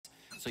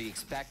So you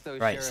expect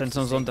those Right,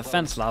 Sentinels on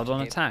defense, Loud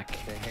on attack.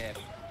 To hip.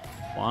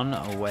 One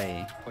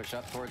away. Push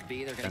up towards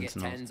B. They're going to get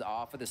tens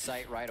off of the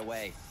site right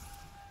away.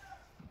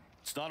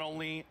 It's not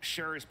only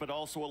Sheriffs, but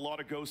also a lot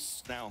of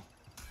ghosts now.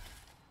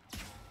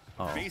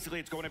 Oh.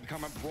 Basically, it's going to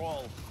become a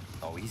brawl.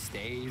 Oh, he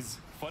stays.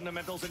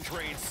 Fundamentals and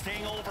trades,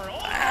 staying over.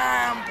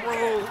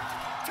 Oh,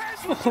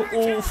 bro!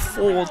 All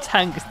four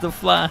tanked the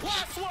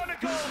flash.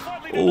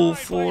 All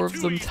four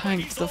of them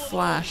tanked the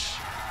flash.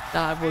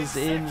 That was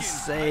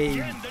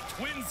insane.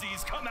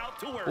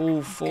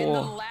 All four. And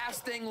the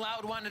last thing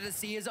Loud wanted to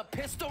see is a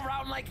pistol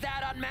round like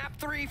that on map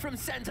 3 from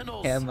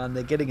Sentinels. Yeah, man,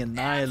 they're getting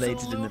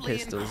annihilated in the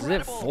pistols. Is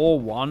it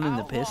 4-1 in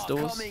the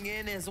pistols? Coming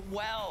in as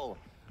well.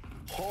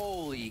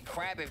 Holy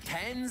crap! If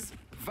tens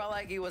felt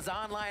like he was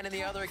online in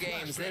the other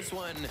games, this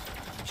one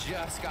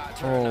just got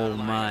turned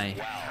online. Oh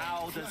my!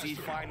 How does he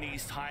find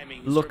these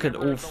timings? Look at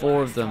all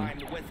four of them.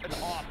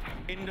 All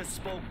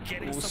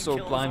so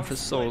blind for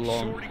so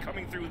long.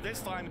 Coming through this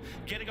time,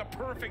 getting a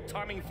perfect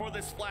timing for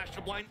this flash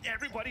to blind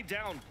everybody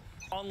down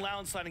on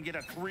Loud side and get a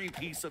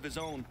 3-piece of his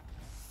own.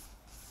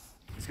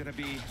 He's gonna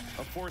be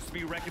a force to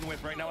be reckoned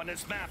with right now on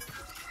this map.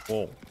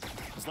 Whoa.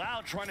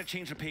 Loud trying to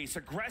change the pace,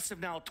 aggressive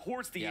now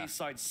towards the A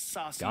side.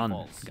 Saucy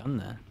balls. Gun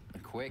there. A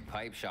quick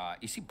pipe shot.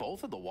 You see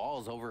both of the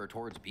walls over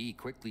towards B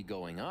quickly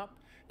going up.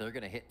 They're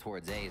going to hit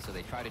towards A, so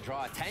they try to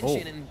draw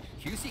attention, and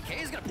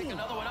QCK is going to pick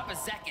another one up. A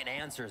second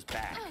answers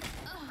back.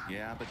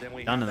 Yeah, but then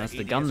we Gun, and that's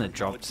the gun that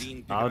dropped.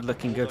 Loud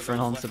looking good for an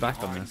answer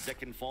back on this.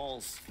 Second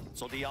falls.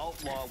 So the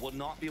Outlaw will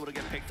not be able to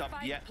get picked up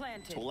yet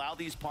to allow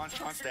these pawn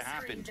shots to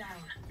happen.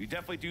 You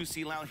definitely do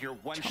see Loud here,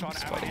 one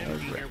shot out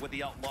of here with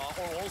the Outlaw,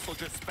 or also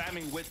just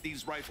spamming with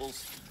these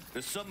rifles,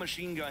 the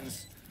submachine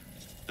guns.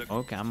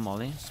 Okay, I'm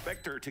Molly.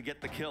 Spectre to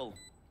get the kill.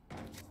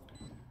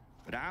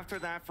 But after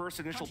that first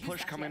initial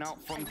push coming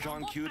out from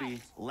John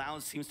Cutie,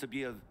 Loud seems to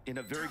be in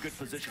a very good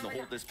position to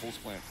hold this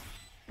post plant.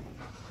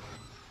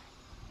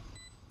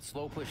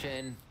 Slow push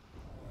in,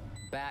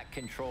 back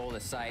control the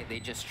site. They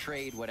just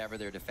trade whatever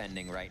they're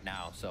defending right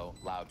now, so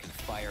Loud can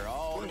fire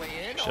all the way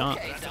in. Shot.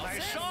 Okay, That's a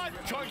nice shot.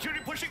 John Cutie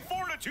pushing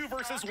forward to 2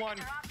 versus 1.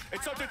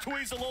 It's up to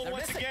Tweez alone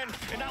once again,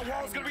 and now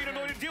Wall's gonna be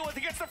annoying to deal with.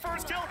 He gets the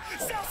first kill.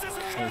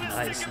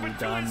 Nicely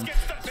done.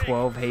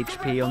 12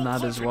 HP on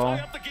that as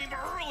well.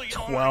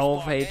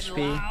 12 HP.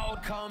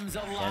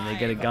 And they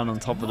get a gun on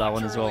top of that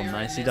one as well.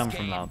 Nicely done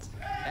from Loud.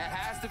 That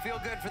has to feel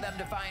good for them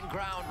to find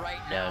ground right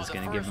now. Yeah, it's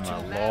going to give them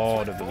a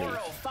lot of belief.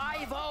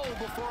 5-0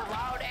 before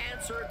Loud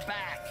answered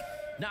back.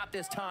 Not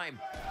this time.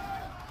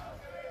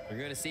 We're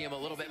going to see him a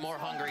little bit more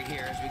hungry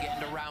here as we get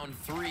into round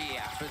 3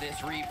 after this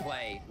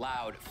replay.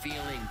 Loud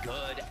feeling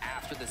good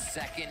after the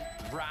second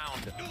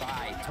round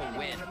bye to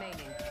win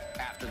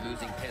after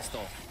losing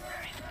pistol.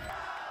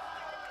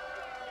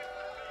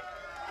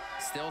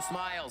 Still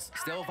smiles,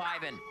 still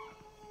vibing.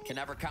 Can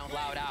never count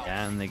Loud out.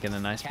 Yeah, and they get a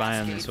nice buy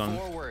on this one.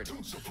 Forward.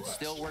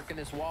 Still working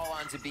this wall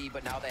onto B,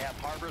 but now they have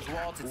Harbor's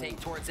wall to take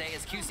towards A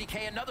as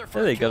QCK another I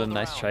think they got a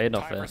nice trade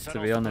off it, to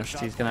be honest.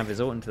 He's going to have his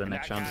ult into the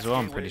next round as well,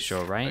 I'm pretty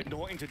sure, right?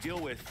 In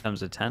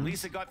terms of 10.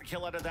 Lisa got the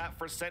kill out of that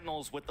for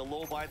Sentinels with the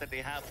low buy that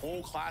they have.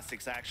 Whole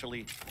classics,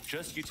 actually.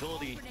 Just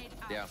utility.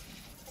 Yeah.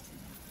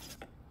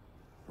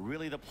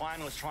 Really, the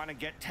plan was trying to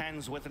get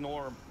 10s with an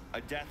orb.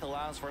 A death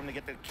allows for him to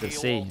get the KO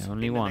see,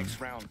 only in the one. next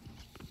round.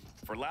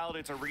 For Loud,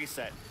 it's a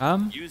reset.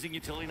 Using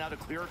utility now to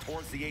clear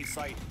towards the A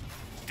site.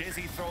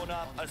 Dizzy thrown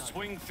up, a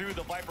swing through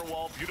the Viper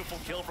wall. Beautiful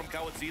kill from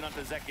Kawadzin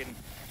onto Zekin.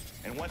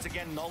 And once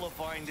again,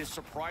 nullifying the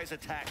surprise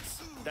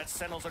attacks that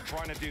Sentinels are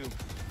trying to do.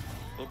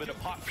 A little bit of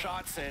pop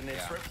shots, and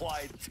it's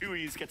replied.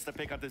 Tui's gets the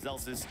pick on the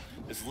Zelsis.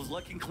 This is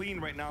looking clean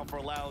right now for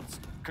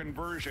Loud's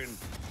conversion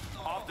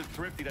off the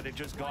Thrifty that it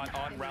just got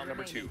on round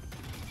number 2.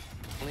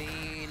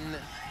 Clean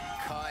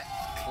cut,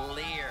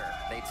 clear.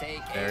 They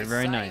take very,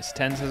 very nice.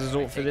 Tens has his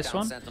ult for this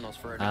one.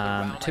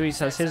 Tui's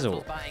has his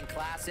ult.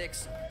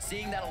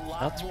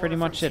 That's pretty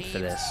much it for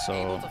this.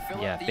 So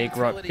yeah,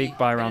 big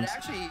buy rounds.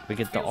 We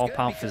get the op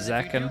out for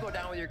Zekin.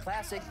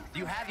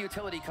 You have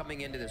utility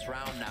coming into this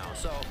round now,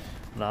 so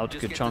Loud,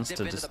 good chance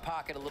to just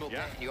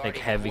take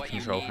heavy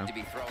control from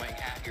him.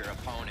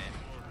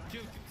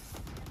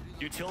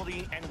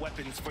 Utility and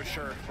weapons for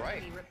sure.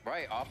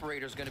 Right.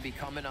 Operator's going to be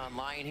coming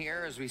online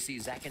here as we see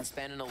Zekin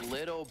spending a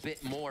little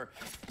bit more.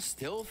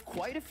 Still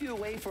quite a few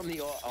away from the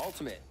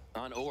ultimate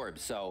on Orb.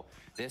 So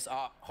this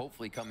op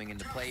hopefully coming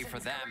into play for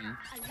them.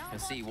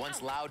 And see,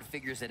 once Loud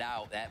figures it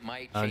out, that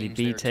might change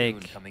their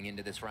tune coming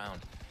into this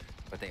round.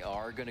 But they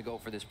are going to go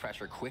for this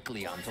pressure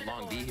quickly onto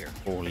Long B here.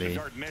 Holy.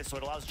 Guard miss, so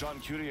it allows John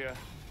Cutie to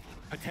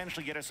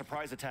potentially get a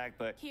surprise attack,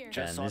 but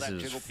just saw this that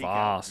is jiggle peek fast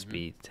out.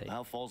 speed take.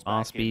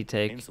 Fast speed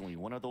take.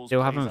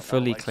 Still haven't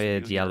fully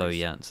cleared yellow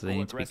yet, so they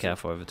need to be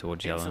careful over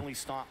towards yellow.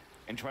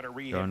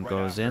 Drone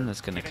goes in, that's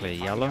going to clear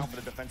yellow. For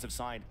the defensive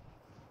side.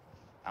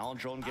 Alan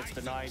Drone gets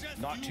denied.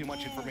 Not too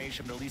much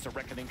information, but at least a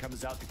reckoning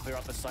comes out to clear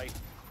out the site.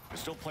 There's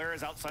still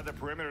players outside the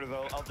perimeter,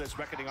 though, of this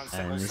reckoning on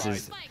And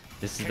Sentinel's side.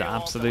 this is the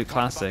absolute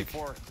classic.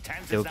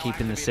 Still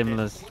keeping the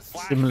similar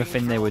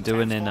thing they were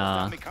doing in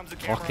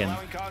Lockin.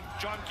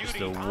 Just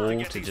a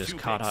wall to just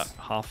cut out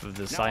half of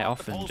the site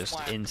off and just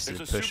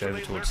instant push over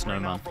towards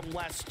Snowman.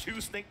 I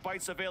think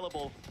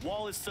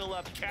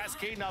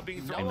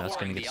that's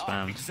going to get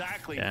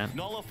spammed. Yeah,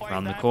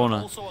 around the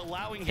corner.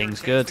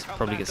 King's good,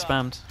 probably get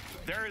spammed.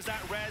 There is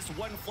that res,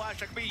 one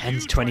flash that could be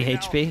Ends huge 20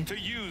 right HP. to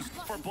use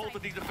for both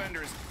of these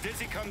defenders.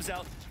 Dizzy comes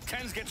out,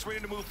 Tens gets ready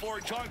to move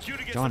forward.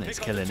 John is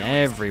killing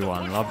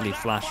everyone. Lovely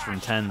flash from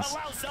Tens,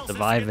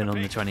 surviving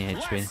on the 20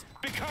 HP.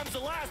 Becomes the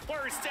last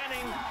player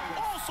standing,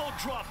 also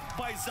dropped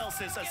by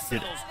Zelsis.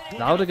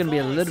 Loud are going to be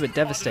a little bit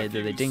devastated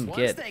that they didn't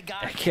get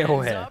a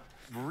kill here.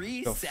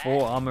 Got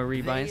 4 armor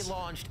rebuys. They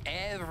launched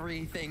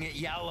everything at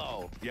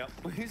yellow. Yep.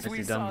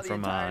 We done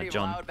from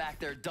John. Back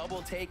there,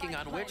 double taking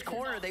on which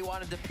corner they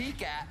wanted to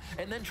peek at,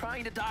 and then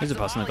trying to dodge. Here's a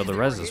person that got the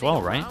res as well,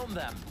 right?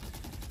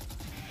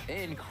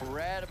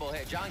 Incredible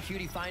hit. John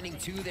Cutie finding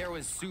 2 there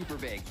was super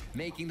big,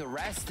 making the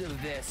rest of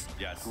this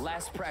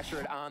less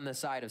pressured on the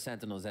side of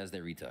Sentinels as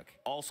they retook.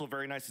 Also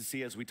very nice to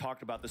see, as we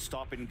talked about, the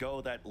stop and go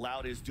that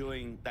Loud is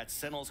doing, that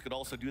Sentinels could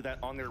also do that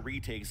on their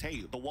retakes.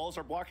 Hey, the walls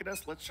are blocking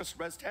us, let's just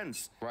res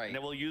Tens. Right. And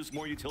then we'll use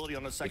more utility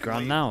on the second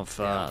Ground wave. now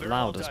for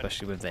Loud,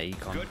 especially with their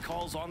econ. Good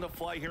calls on the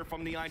fly here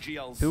from the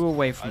IGLs. 2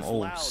 away from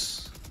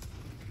ults.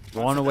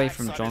 1 away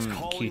from John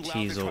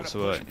QT's ult,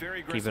 so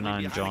keep an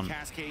eye on John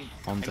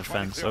on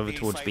defense. Over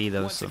towards B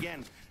though, so.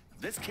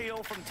 This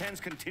KO from Tens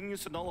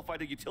continues to nullify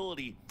the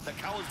utility that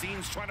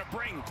Kalazin's trying to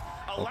bring.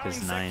 Look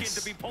is nice.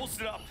 To be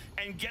posted up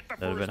and get the a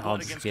little bit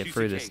hard to get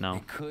through this now.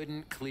 They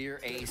couldn't clear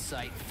A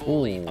site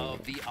fully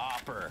of the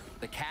Opper.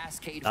 The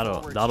cascade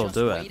that'll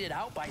do it. Waited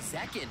out by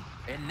Zekin,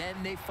 and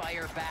then they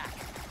fire back.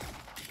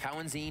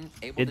 Kalazin's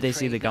able Did to they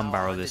see the gun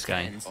barrel this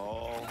guy?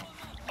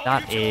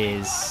 That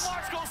is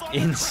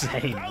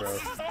insane, bro.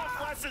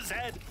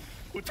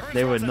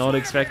 They were not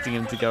expecting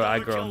him to go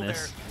aggro on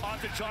this.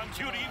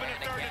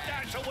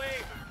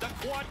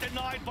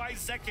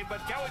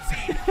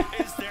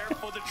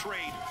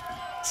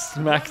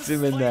 Smacked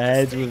him in the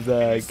head with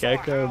the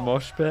Gecko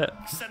mosh pit.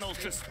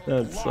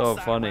 That's so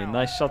funny.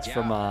 Nice shots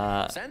from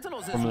Les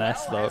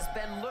though.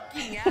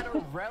 He's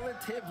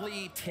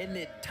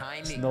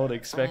not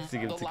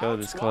expecting him to go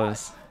this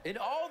close. In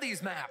all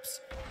these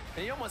maps.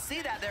 And you almost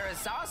see that there as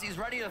Saucy's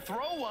ready to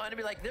throw one and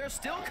be like, they're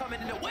still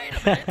coming into, wait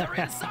a minute, they're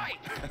in sight.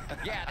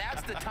 Yeah,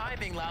 that's the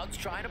timing Loud's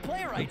trying to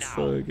play right now.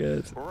 So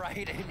good.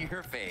 Right in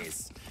your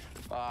face.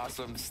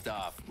 Awesome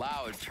stuff.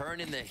 Loud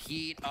turning the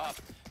heat up.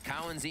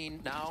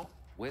 Kalazin's now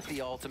with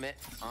the ultimate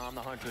on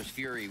the Hunter's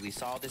Fury. We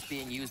saw this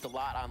being used a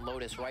lot on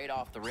Lotus right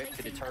off the rip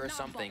to deter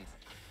something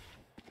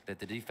that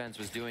the defense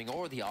was doing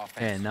or the offense.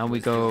 Yeah, now we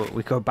go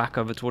back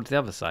over towards the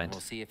other side. We'll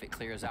see if it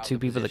clears out 2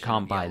 people that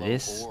can't buy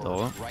this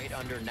though. Right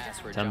under Ness,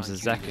 in terms of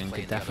Zekin,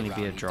 could definitely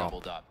be a drop.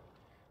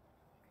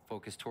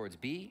 Focus towards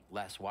B,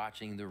 less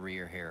watching the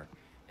rear here.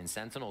 And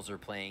Sentinels are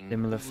playing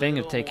similar thing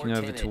of taking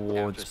over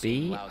towards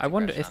B. I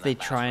wonder if they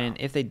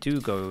if they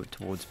do go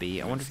towards B,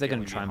 I wonder if they're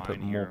going to try and put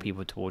more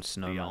people towards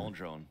Snowman.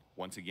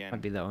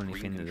 Might be the only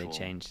thing that they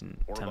changed in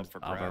terms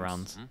of other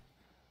rounds.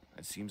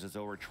 It seems as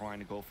though we're trying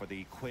to go for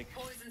the quick.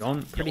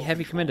 John pretty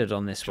heavy committed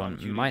on this one.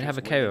 Might have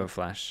a KO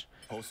flash.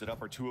 Posted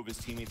up are 2 of his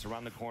teammates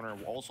around the corner,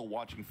 also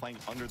watching flank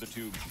under the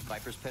tube.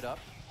 Viper's pit up.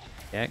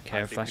 Yeah,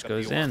 KO flash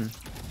goes in.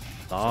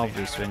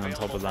 Lovely swing on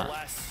top of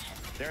that.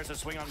 There's a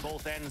swing on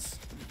both ends.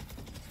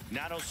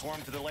 Nano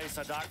Swarm to delay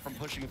Sadak from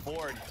pushing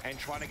forward and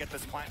trying to get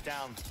this plant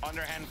down.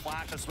 Underhand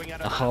flash, a swing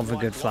out of a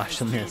good flash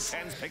on this.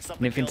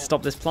 And if you can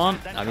stop this plant,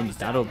 I mean,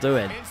 that'll do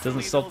it.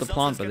 Doesn't stop the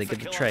plant, but they get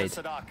the trade.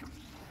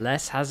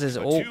 Les has his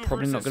ult,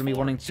 probably not going to be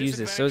wanting to use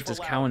this. So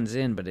does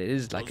Kalazin's, but it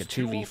is like a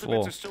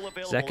 2v4.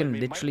 Zekin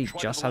literally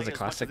just has a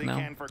classic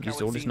now.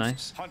 His ult is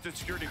nice. Oh,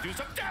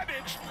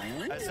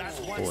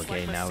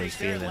 okay, now he's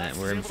feeling it.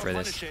 We're in for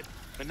this.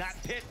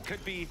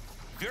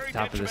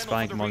 Top of the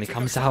spike, Molly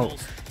comes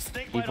out.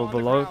 People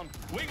below.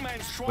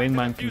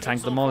 Wingman can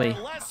tank the Molly.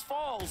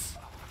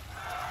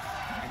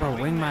 Bro,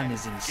 Wingman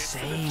is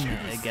insane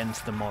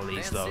against the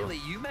mollies, though.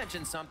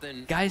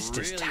 Guy's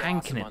just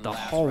tanking it the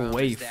whole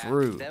way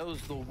through.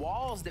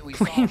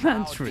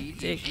 Wingman's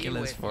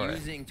ridiculous for it.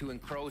 Using to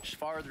encroach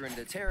farther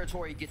into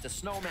territory, get the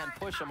Snowman,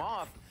 push him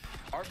off,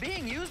 are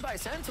being used by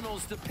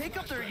Sentinels to pick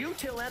up their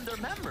util and their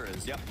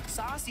members.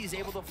 Saucy's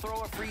able to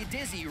throw a free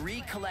Dizzy,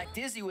 recollect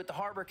Dizzy with the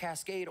Harbor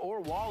Cascade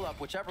or Wall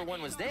Up, whichever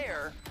one was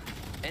there.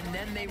 And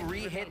then they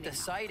re-hit the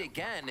site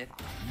again,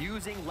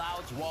 using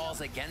Loud's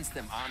walls against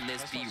them on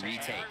this B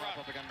retake.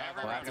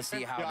 We'll have to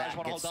see how that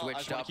gets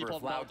switched up, or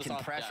if Loud can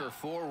pressure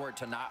forward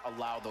to not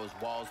allow those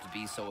walls to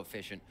be so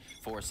efficient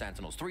for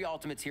Sentinels. 3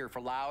 ultimates here for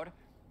Loud.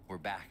 We're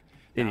back.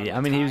 I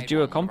mean, he was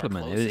due a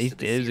compliment.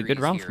 It was a good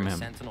round from him.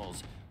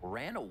 Sentinels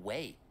ran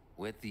away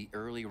with the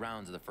early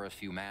rounds of the first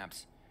few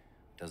maps.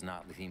 Does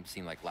not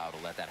seem like Loud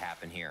will let that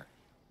happen here.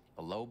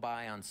 A low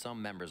buy on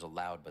some members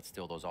allowed, but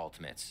still those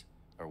ultimates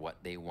are what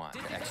they want to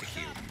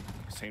execute.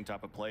 Same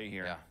type of play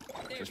here.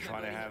 Just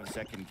trying to have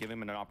Zekin give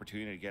him an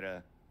opportunity to get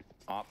a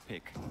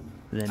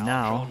And then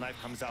now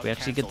we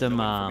actually get them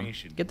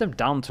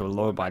down to a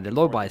low buy. The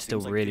low buy is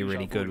still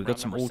really good. We've got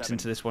some ults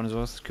into this one as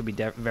well, so could be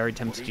very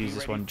tempted to use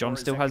this one. John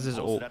still has his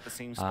ult,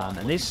 and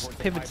this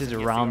pivoted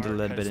around a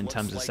little bit in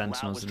terms of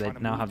Sentinels. So they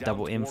now have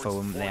double info,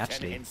 and they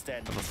actually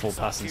have a full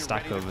pass and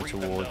stack over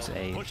towards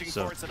A.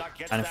 So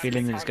kind of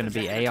feeling that it's going to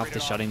be A after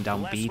shutting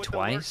down B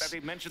twice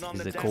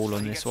is the call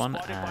on this one.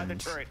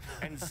 And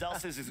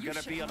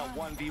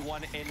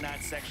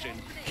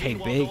okay,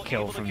 big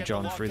kill from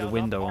John through the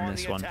window on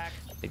this one.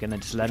 They're going to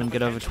just let him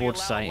get over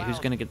towards site. Who's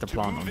going to get the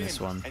plant on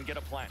this one?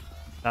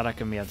 Sadak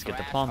can be able to get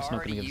the plants,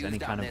 not going to give us any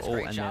kind of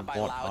ult. And then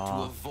what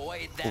are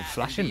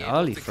flashing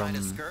early from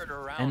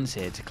ends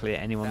here to clear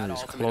anyone that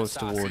is close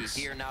towards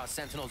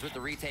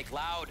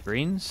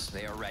greens.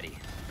 They are ready.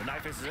 The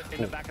knife is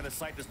in the back of the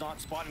site, does not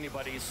spot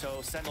anybody,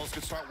 so Sentinels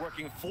could start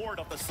working forward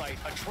of the site.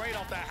 A trade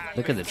off the hat.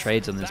 Look at the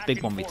trades on this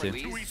big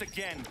 1v2.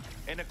 Again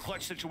in a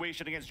clutch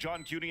situation against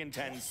John Cutie and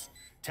Tens.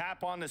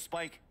 Tap on the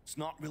spike, it's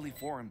not really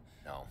for him.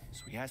 No.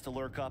 So he has to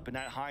lurk up, and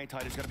that high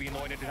tide is going to be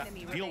annoying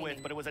to deal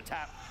with, but it was a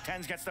tap.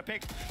 Tens gets the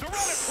pick, the run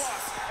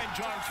across, and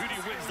John Cutie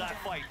wins that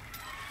fight.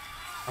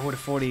 I would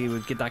have thought he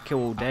would get that kill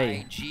all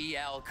day.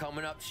 IGL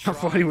coming up I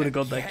thought he would have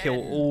got that kill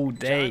all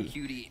day. John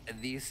Cutie,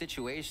 these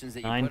situations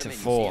that you 9 put to him in,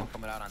 4. you see him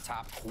coming out on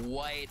top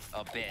quite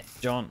a bit.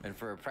 John. And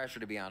for pressure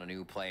to be on a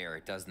new player,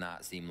 it does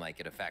not seem like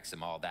it affects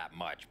him all that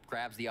much.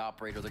 Grabs the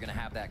operator, they're going to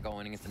have that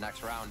going into the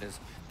next round as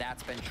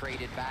that's been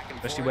traded back and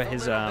forth. Especially where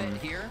his I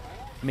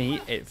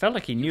mean, it felt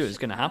like he knew it was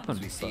going to happen.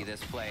 We see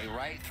this play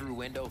right through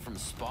window from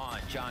spawn.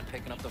 John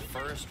picking up the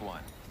first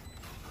one.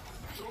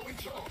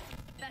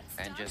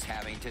 And just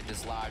having to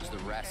dislodge the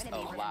rest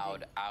of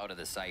Loud out of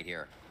the site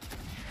here.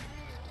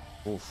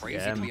 Oof, Crazy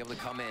yeah. to be able to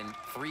come in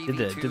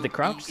 3v2. Did the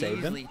crouch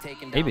save him?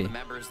 Maybe.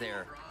 Members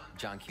there.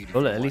 John Cutie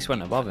Bullet at least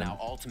went above him. Now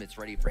Ultimate's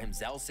ready for him.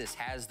 Zelsis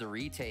has the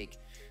retake,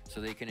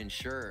 so they can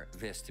ensure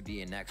this to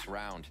be a next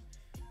round.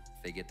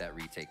 If they get that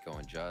retake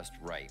going just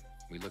right.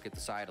 We look at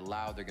the side of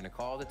Loud. They're going to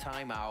call the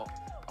timeout.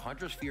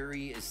 Hunter's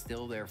Fury is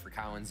still there for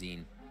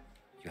Cowanzine.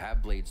 You have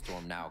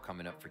Bladestorm now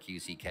coming up for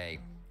QCK.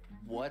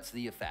 What's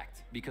the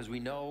effect? Because we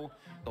know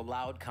the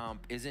Loud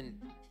comp isn't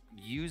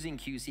using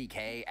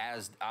QCK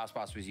as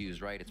Icebox was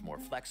used, right? It's more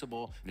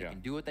flexible. They can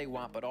do what they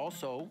want, but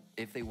also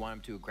if they want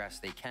him to aggress,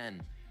 they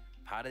can.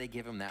 How do they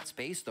give him that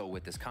space though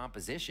with this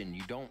composition?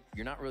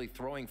 You're not really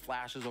throwing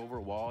flashes over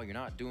a wall. You're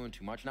not doing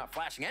too much, not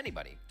flashing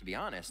anybody, to be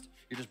honest.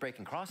 You're just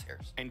breaking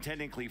crosshairs. And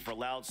technically for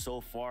Loud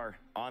so far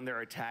on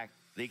their attack,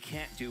 they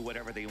can't do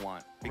whatever they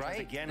want. Because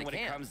again, when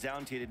it comes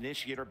down to the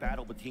initiator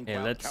battle between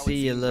let's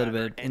see a little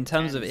bit. In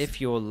terms of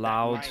if you're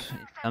Loud,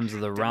 in terms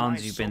of the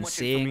rounds you've been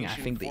seeing, I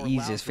think the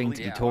easiest thing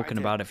to be talking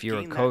about if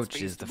you're a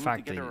coach is the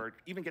fact that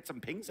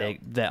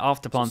their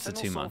after plants are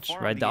too much,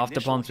 right? The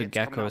after plants with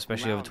Gecko,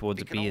 especially over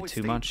towards B, are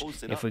too much.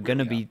 If we're going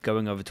to be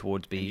going over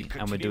towards B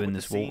and we're doing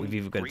this wall, we've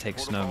either got to take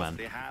Snowman,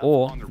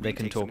 or they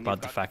can talk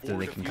about the fact that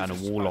they can kind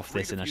of wall off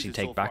this and actually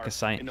take back a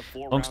site.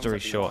 Long story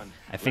short,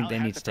 I think they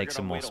need to take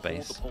some more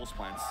space.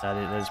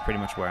 That is pretty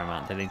much where I'm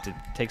at. They need to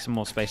take some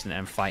more space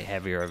and fight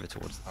heavier over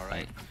towards the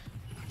right.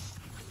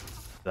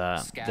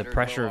 The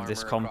pressure of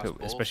this comp,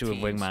 especially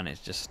with Wingman, is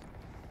just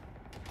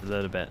a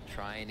little bit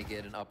trying to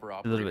get an upper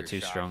a little bit too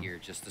strong. Here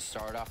just to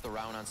start off the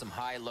round on some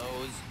high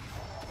lows.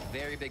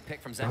 Very big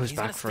pick from Zach. Goes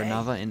back for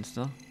another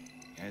insta.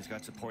 Yeah, he's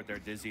got support there,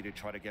 Dizzy, to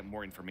try to get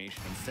more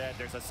information. Instead,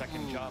 there's a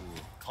second jump.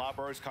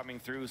 Clobber is coming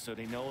through, so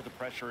they know the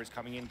pressure is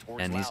coming in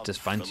towards And he's just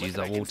fine to use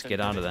that wall to get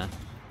out of there.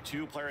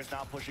 Two players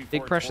now pushing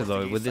big pressure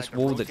though, with this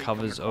wall that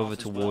covers over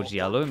towards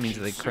yellow, it means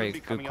that they create a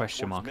good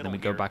question mark, and then we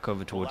go back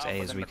over towards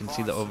A. As we can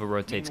see, the over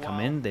rotates come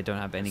in, they don't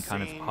have any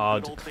kind of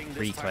hard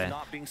pre-clear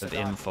of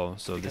info,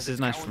 so this is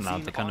nice from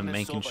Loud. They're kind of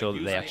making sure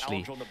that they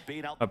actually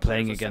are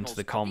playing against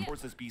the comp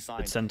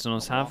that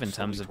Sentinels have in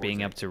terms of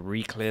being able to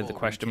re-clear the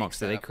question marks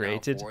that they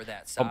created.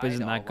 Comp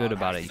isn't that good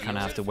about it. You kind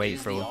of have to wait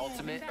for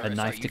a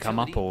knife to come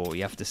up, or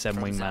you have to send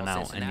Wingman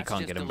out and you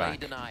can't get him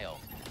back.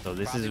 So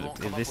this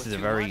is a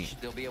very,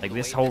 like,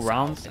 this whole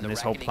round and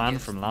this whole plan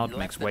from Loud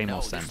makes way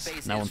more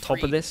sense. Now on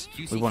top of this,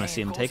 we want to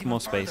see him take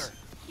more space,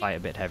 fight a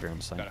bit heavier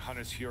on site. Yeah,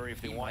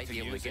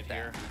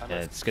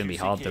 it's going to be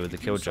hard though with the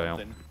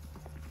Killjoy.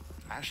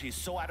 Actually, he's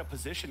so out of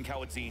position,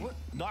 Cowanzine,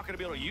 not going to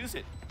be able to use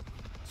it.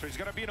 So he's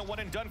going to be in a one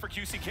and done for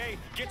QCK.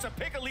 Gets a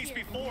pick at least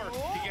before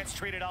he gets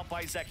traded out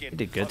by Zekin. He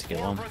did good to get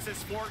on. 4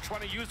 versus 4,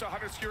 trying to use the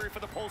Hunter's Fury for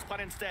the pulse plan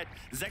instead.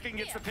 Zekin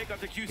gets the pick up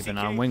to QCK. Keep an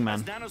eye on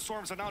Wingman.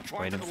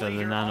 Waiting for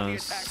the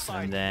nanos.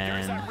 And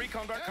then...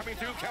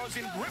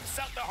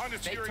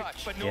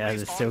 yeah,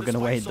 they're still going to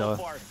wait though.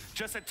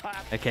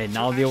 Okay,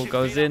 now the ult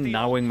goes in.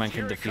 Now Wingman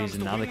can defuse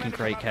and now they can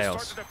create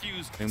chaos.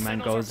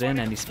 Wingman goes in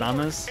and he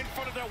spammers.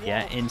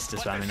 Yeah, insta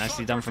spamming.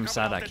 Nicely done from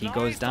Sadak. He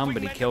goes down,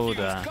 but he killed...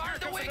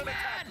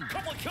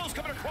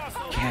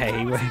 okay,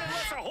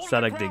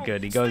 Sadak did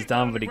good. He goes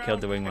down, but he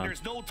killed the Wingman.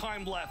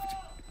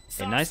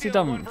 Okay, nicely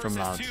done from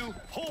Loud.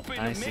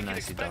 Nicely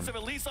done.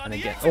 And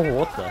again, oh,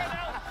 what the?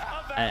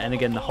 And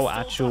again, the whole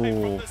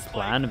actual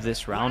plan of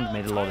this round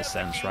made a lot of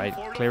sense, right?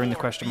 Clearing the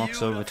question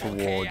marks over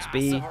towards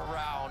B,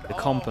 the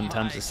comp in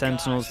terms of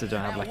Sentinels. They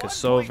don't have like a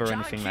Sova or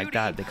anything like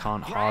that. They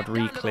can't hard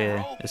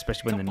re-clear,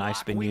 especially when the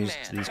knife's been used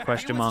to these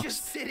question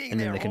marks. And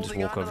then they can just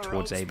walk over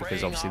towards A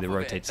because obviously the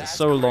rotates are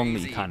so long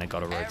that you kind of got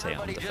to rotate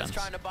on defense.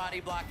 Trying to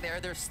body block there.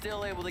 They're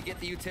still able to get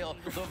the util.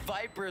 The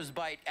Viper's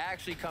bite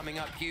actually coming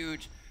up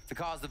huge to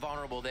cause the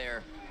vulnerable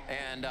there.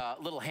 And a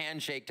little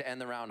handshake to end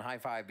the round. High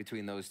five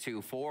between those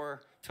two.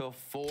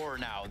 4-4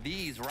 now.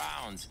 These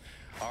rounds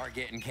are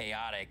getting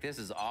chaotic. This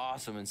is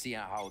awesome, and see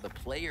how the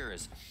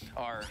players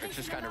are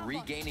just kind of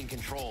regaining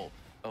control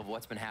of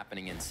what's been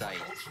happening in sight.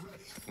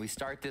 We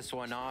start this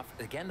one off.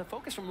 Again, the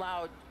focus from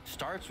Loud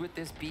starts with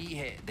this B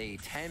hit. They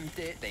tempt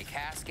it, they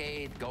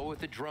cascade, go with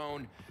the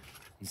drone,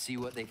 and see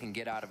what they can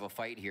get out of a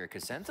fight here.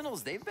 Because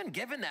Sentinels, they've been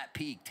given that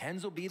peek.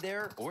 Tens will be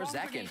there, or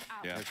Zekin.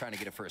 Yeah. They're trying to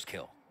get a first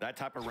kill. That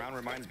type of round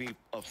reminds me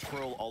of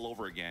Pearl all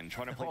over again.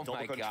 Trying to play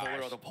double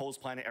controller or the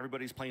post planet.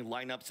 Everybody's playing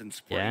lineups and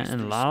sprays. Yeah,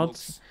 and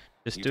Loud's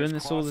just doing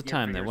this all the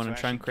time. They want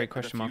to try and create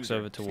question marks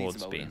over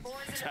towards B.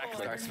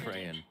 Exactly. Start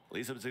spraying. At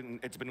least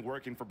it's been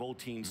working for both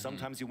teams.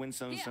 Sometimes you win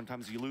some,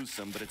 sometimes you lose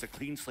some, but it's a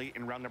clean slate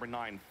in round number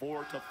 9.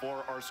 4-4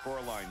 our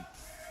scoreline.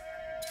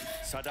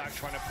 Sadak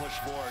trying to push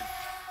forward.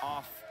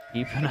 Off.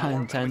 Keep an eye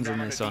on Tens in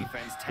this one.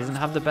 Doesn't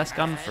have the best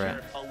gun for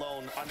it.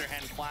 Alone,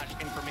 underhand flash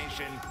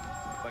information.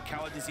 But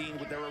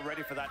Kaladazine, they were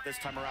ready for that this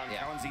time around.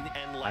 Kaladazine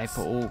and less.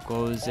 Viper ult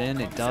goes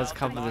in. It does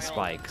cover the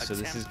spike, so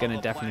this is going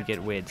to definitely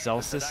get weird.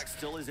 Zolcis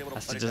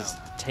has to just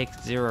take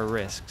 0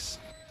 risks.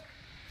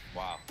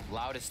 Wow.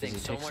 Loud is staying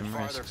so much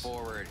farther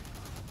forward.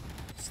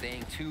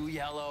 Staying too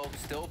yellow,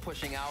 still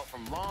pushing out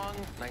from long.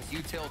 Nice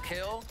util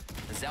kill.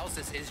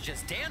 Zolcis is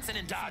just dancing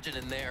and dodging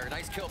in there.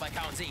 Nice kill by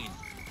Kaladazine.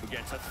 Who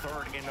gets a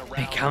third in the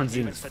round.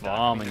 Kaladazine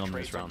farming on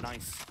this round.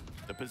 Nice.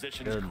 The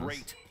position is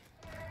great.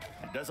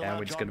 Yeah,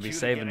 we're just going to be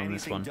saving on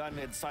this one.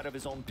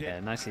 Yeah,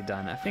 nicely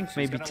done. I think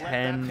maybe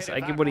Tens. I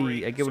get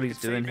what he's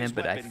doing here,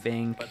 but I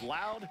think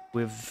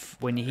with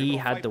when he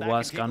had the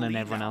worst gun and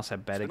everyone else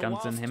had better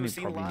guns than him,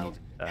 he probably needs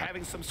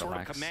having some sort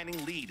of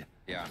commanding lead.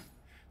 Yeah.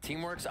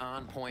 Teamwork's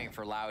on point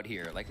for Loud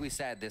here. Like we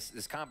said,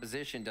 this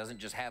composition doesn't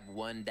just have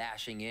one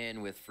dashing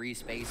in with free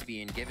space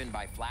being given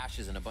by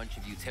flashes and a bunch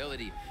of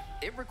utility.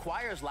 It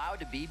requires Loud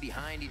to be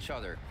behind each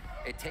other.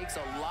 It takes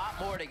a lot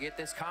more to get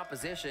this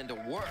composition to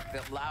work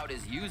that Loud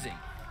is using.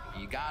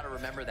 You got to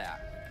remember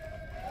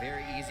that.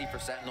 Very easy for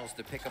Sentinels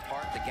to pick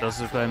apart the gap.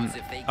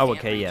 Oh,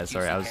 okay, yeah,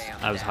 sorry, I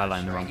was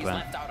highlighting the wrong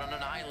plan.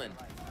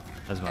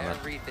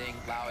 Everything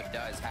Loud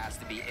does has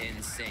to be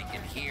in sync,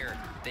 and here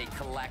they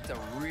collect a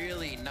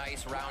really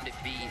nice round at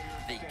B.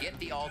 They get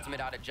the ultimate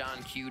out of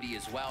John Cutie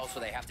as well, so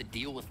they have to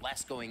deal with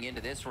less going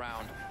into this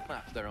round.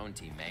 Not their own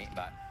teammate,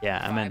 but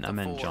yeah, I meant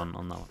John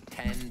on that one.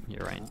 10,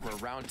 you're right. Or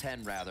round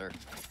 10 rather.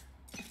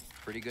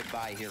 Pretty good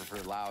buy here for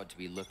Loud to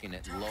be looking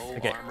at low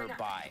armor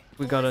buy.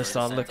 We gotta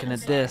start looking at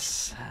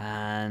this,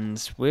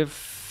 and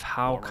with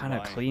how kind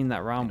of clean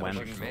that round went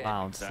for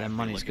Loud, their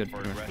money's good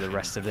for the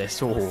rest of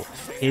this. Oh,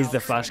 here's the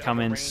flash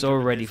coming, so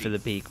ready for the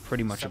peak,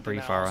 pretty much a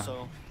pre-fire.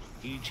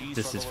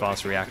 Just his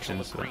fast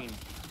reactions.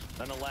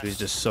 He was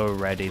just so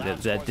ready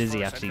that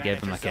Dizzy actually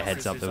gave him like a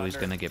heads up that he was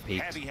going to get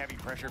peaked. Heavy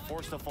pressure,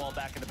 forced to fall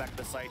back in the back of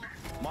the site.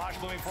 Mosh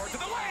moving forward to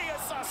the lane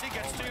as Saucy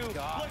gets 2.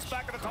 Looks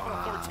back at the top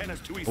of the floor, 10 as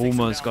 2.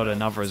 Almost got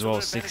another as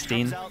well,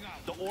 16.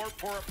 The orb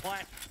for a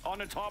plant on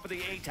the top of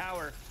the A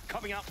tower,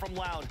 coming out from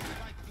Loud.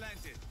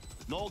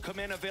 Null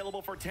command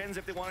available for Tens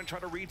if they want to try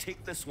to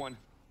retake this one.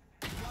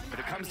 But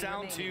it comes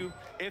down to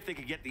if they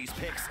could get these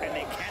picks, and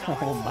they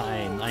cannot. Oh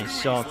my,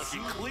 nice shots.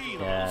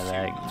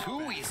 Yeah,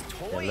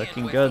 they're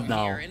looking good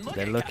now.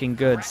 They're looking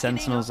good.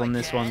 Sentinels on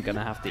this one,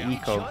 gonna have to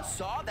eco.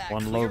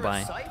 One low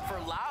buy.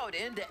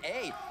 Into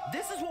A.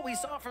 This is what we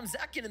saw from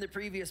Zekin in the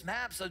previous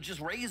map, so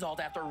just raise ult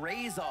after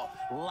raise ult.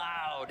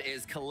 Loud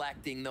is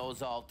collecting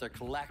those ult. They're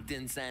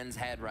collecting Sen's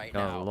head right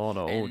now. A lot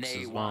of and ults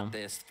they as want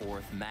this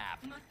 4th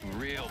map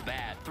real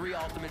bad. 3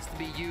 ultimates to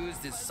be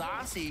used as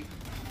Saucy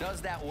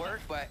does that work,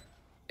 but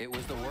it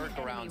was the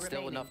workaround.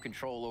 Still enough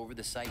control over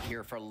the site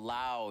here for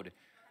Loud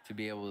to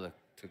be able to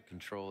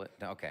control it.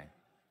 Okay,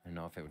 I don't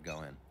know if it would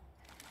go in.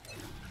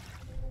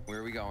 Where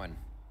are we going?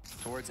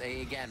 Towards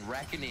A again.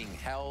 Reckoning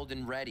held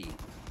and ready.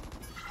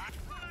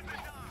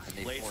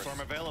 Blade storm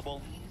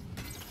available.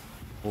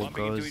 Ult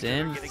goes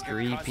in,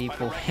 3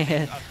 people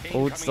hit.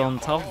 Ult's on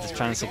top, just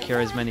trying to secure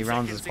as many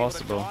rounds as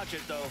possible.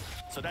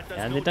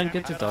 Yeah, they've done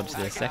good to dodge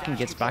this. Second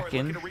gets back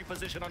in. Have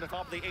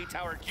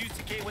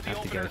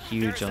to go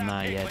huge on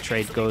that. Yeah,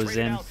 trade goes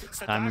in.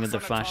 Timing of the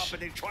flash.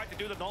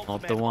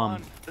 Not the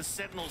one. The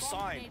Sentinel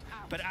side.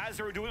 But as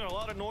they were doing a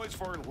lot of noise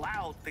for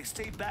Loud, they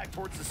stayed back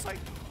towards the site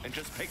and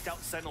just picked out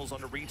Sentinels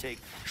on the retake,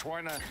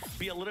 trying to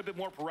be a little bit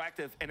more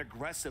proactive and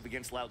aggressive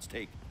against Loud's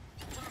take.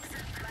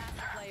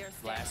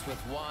 Last with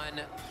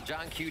 1.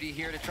 John Cutie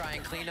here to try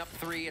and clean up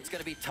 3. It's going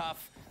to be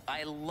tough.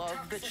 I love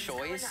the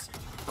choice.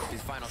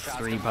 These final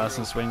shots.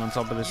 3-person swing on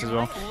top of this as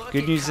well.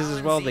 Good news is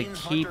as well they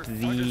keep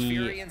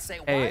the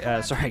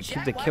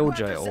keep the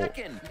Killjoy ult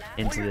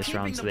into this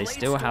round, so they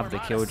still have the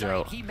Killjoy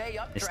ult.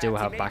 They still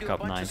have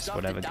backup knives,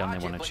 whatever gun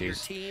they want to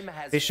choose.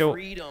 Official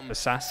for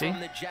Sassy.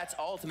 From the Jets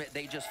ultimate,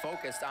 they just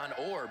focused on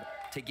orb.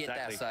 to get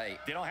that site.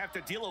 They don't have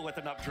to deal with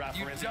an updraft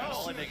for instance at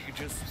all, and they can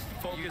just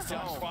focus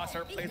on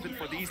crosshair placement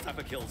for these type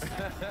of kills.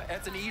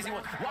 That's an easy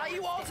one. Why are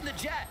you ulting the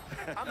jet?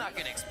 I'm not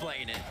going to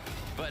explain it.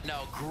 But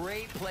no,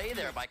 great play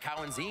there by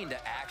Cowanzine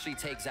to actually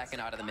take Zekin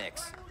out of the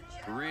mix.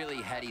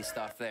 Really heady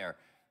stuff there.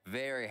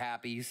 Very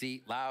happy. You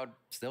see Loud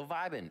still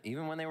vibing.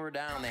 Even when they were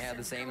down, they had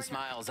the same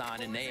smiles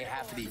on, and they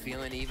have to be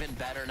feeling even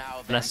better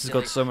now. Les has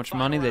got so much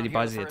money that he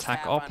buys the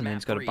attack op, and then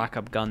he's got a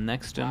backup gun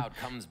next to him.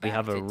 We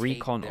have a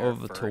recon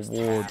over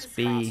towards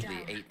B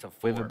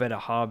with a bit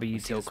of Harvey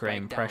util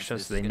creating pressure,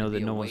 so they know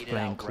that no one's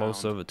playing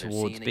close over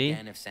towards B.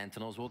 If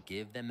Sentinels will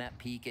give them that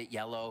peek at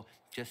yellow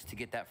just to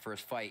get that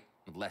first fight,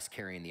 with less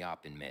carrying the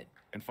op in mid.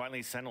 And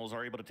finally, Sentinels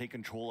are able to take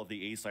control of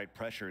the A-side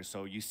pressure.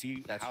 So you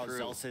see how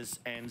Zelsis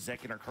and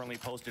Zekin are currently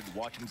posted,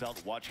 watching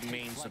Belt, watching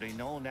main. So they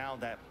know now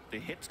that the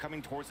hit's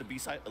coming towards the B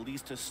side, at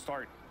least to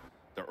start.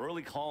 The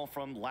early call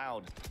from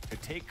Loud to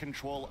take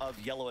control of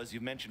yellow, as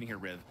you mentioned here,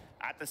 Riv.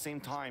 At the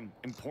same time,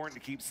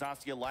 important to keep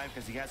Sasti alive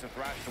because he has a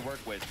Thrash to work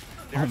with.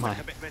 There's a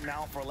commitment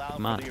now for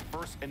Loud for the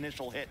first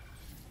initial hit.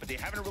 But they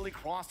haven't really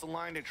crossed the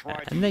line to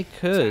try and they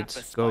could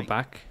go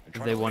back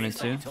if they wanted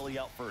to.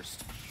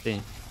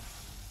 See.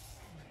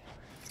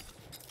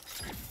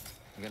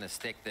 I'm gonna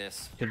stick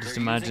this. You can just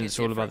imagine it's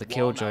all about the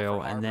Killjoy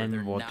ult, and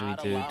then what do we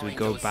do? Do we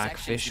go back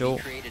fish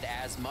ult?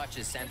 As much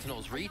as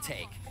Sentinels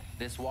retake.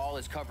 This wall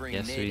is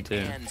covering mid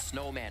and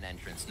snowman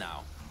entrance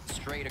now.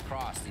 Straight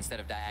across instead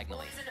of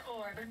diagonally.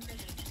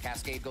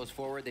 Cascade goes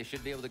forward. They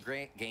should be able to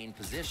gain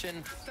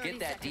position, get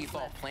that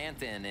default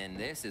plant in, and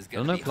this is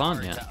going to be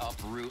hard to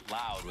uproot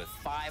Loud with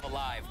 5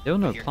 alive. Still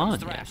no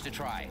plant yet. To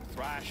try.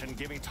 Thrash and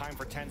giving time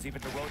for Tens even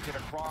to rotate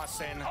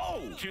across, and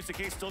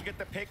QCK still get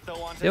the pick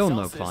though on still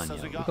no plant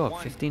yet. We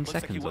got 15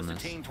 seconds on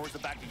this. Towards the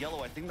back of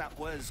yellow. I think that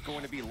was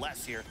going to be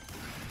less here.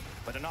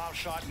 But an off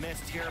shot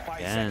missed here by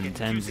and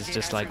Tens is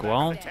just like,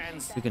 well,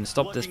 we can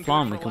stop this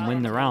plant, we can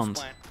win the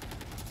round.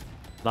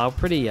 Loud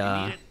pretty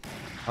much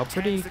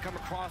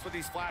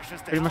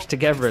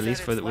together, at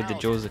least with the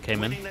jaws that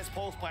came in.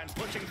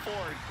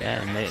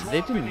 Yeah, and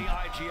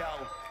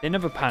they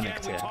never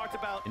panicked here.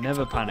 They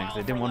never panicked.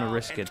 They didn't want to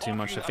risk it too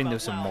much. I think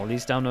there's some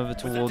mollies down over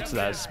towards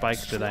that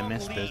spike that I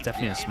missed. There's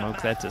definitely a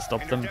smoke there to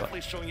stop them. But in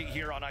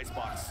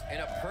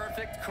a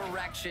perfect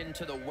correction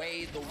to the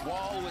way the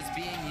wall was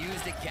being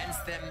used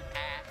against them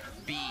at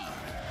B.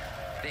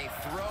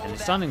 And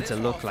it's starting to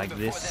look like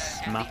this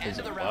map is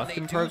a work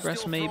in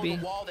progress, maybe,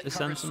 the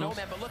Sentinels.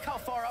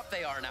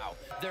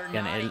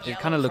 Again, it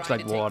kind of looks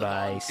like what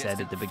I said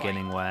at the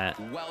beginning, where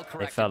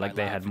they felt like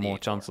they had more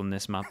chance on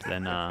this map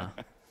than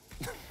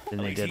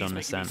they did on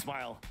the SEN.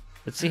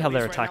 Let's see how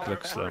their attack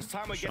looks, though. First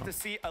time we get to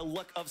see a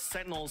look of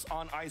Sentinels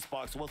on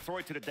Icebox. We'll throw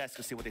it to the desk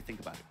to see what they think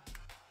about it.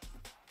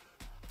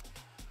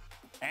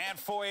 And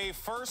for a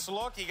first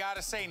look, you got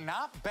to say,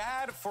 not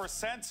bad for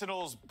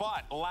Sentinels,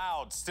 but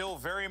Loud still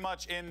very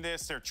much in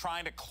this. They're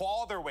trying to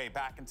claw their way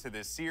back into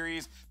this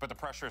series, but the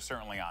pressure is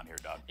certainly on here,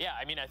 Doug. Yeah,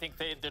 I mean, I think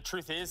the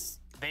truth is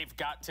they've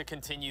got to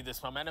continue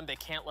this momentum. They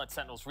can't let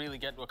Sentinels really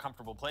get into a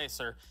comfortable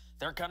place, or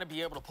they're going to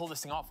be able to pull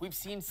this thing off. We've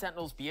seen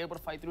Sentinels be able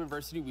to fight through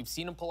adversity. We've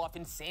seen them pull off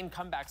insane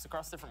comebacks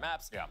across different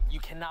maps. Yeah. You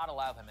cannot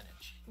allow them an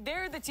inch.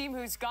 They're the team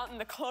who's gotten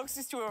the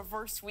closest to a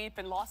reverse sweep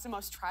and lost the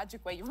most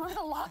tragic way. You remember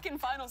the lock-in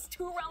finals,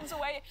 2 rounds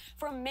away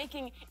from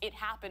making it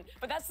happen.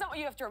 But that's not what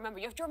you have to remember.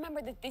 You have to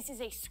remember that this is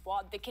a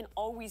squad that can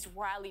always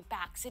rally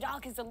back.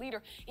 Sadak is the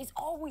leader, is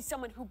always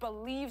someone who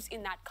believes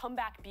in that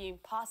comeback being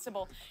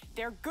possible.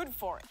 They're good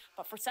for it.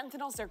 But for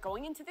Sentinels, they're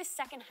going into this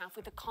second half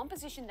with a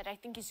composition that I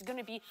think is going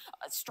to be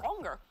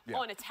stronger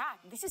on attack.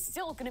 This is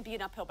still going to be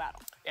an uphill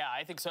battle. Yeah,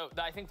 I think so.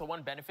 I think the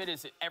one benefit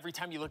is every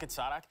time you look at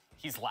Sadak,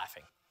 he's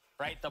laughing.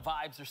 Right? The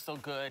vibes are still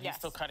good. Yes. He's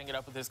still cutting it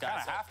up with his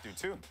guys. Kind of have to,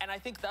 too. And I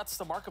think that's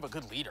the mark of a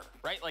good leader,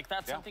 right? Like,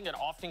 that's something that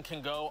often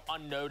can go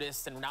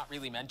unnoticed and not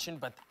really mentioned,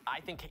 but I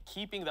think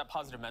keeping that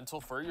positive mental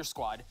for your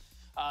squad,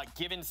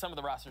 given some of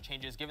the roster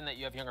changes, given that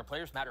you have younger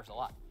players, matters a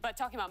lot. But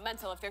talking about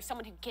mental, if there's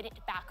someone who get it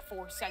back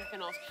for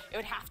Sentinels, it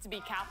would have to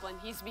be Kaplan.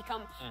 He's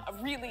become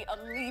really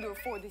a leader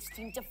for this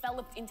team,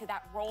 developed into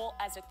that role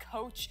as a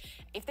coach.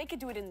 If they could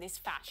do it in this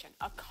fashion,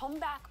 a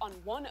comeback on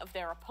one of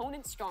their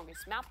opponent's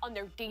strongest map on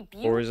their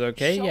debut. 4 is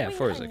okay? Yeah,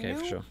 4 is okay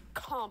for sure.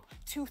 Comp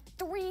to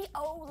 3-0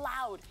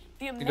 Loud.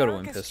 The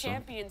America's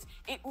champions,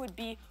 it would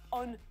be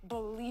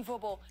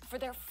unbelievable for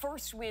their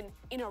first win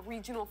in a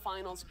regional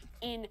finals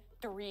in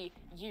 3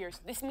 years.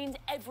 This means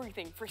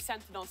everything for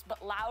Sentinels,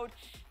 but Loud,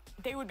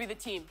 they would be the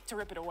team to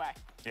rip it away.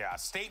 Yeah, a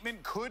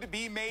statement could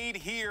be made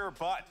here,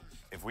 but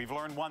if we've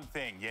learned one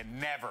thing, you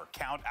never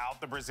count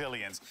out the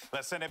Brazilians.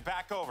 Let's send it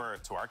back over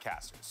to our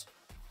casters.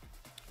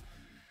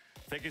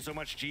 Thank you so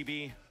much,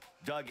 GB.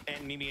 Doug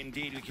and Mimi,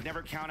 indeed. We can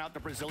never count out the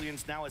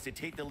Brazilians now as they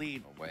take the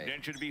lead.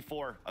 Venture to be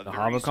 4. The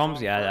Harbor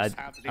comms? Yeah,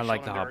 I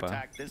like the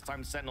Harbor. This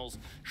time, Sentinels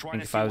I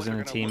think if I was in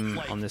a team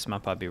on this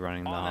map, I'd be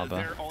running the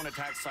Harbor.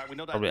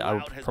 I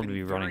would probably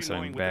be running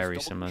something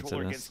very similar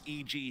to this.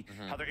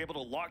 How they're able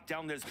to lock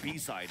down this B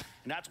side.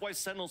 And that's why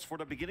Sentinels, for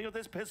the beginning of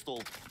this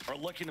pistol, are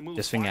looking to move.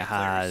 This thing it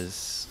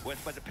has.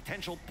 With the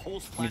potential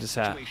You just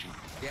have.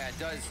 Yeah, it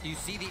does. You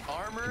see the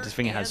armor. This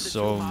thing has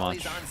so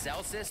much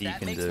you that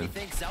can makes do. Me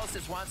think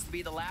Celsius wants to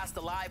be the last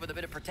alive with a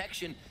bit of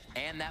protection,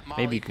 and that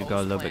maybe you could go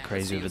a little bit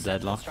crazy with a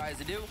deadlock.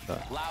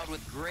 But Loud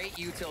with great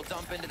util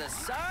dump into the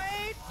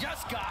side,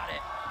 just got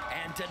it.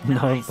 And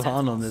no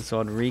plan on this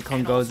one.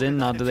 Recon goes in.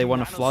 Now do they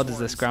want to flood as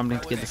they're scrambling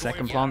to get the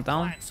second plant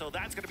down?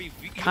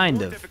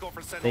 Kind of.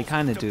 They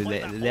kind of do.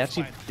 They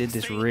actually did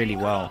this really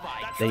well.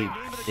 They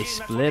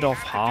split off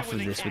half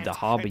of this with the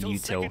Harbor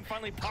util,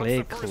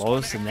 cleared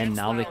close, and then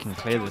now they can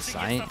clear the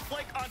site.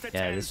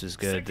 Yeah, this was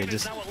good. They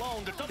just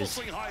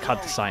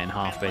cut the site in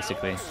half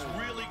basically.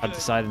 Cut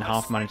the site in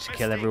half, managed to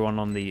kill everyone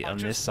on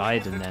this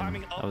side, and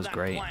then that was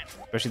great.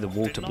 Especially the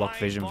wall to block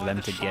vision for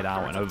them to get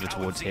out and over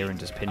towards here and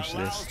just pinch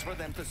this.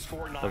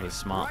 That was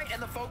smart. Right,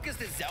 and the focus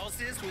to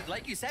Celsius,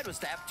 like you said, was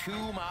to have 2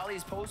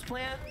 mollies post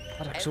plant.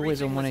 That's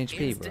always on 1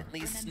 HP,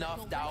 bro.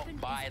 Snuffed out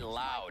by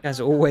Loud. That's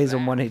always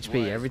on 1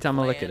 HP every time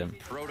I look at him.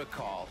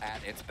 Protocol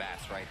at its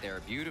best right there.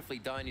 Beautifully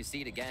done. You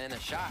see it again in the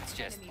shots.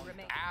 Just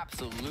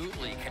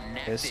absolutely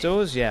connected.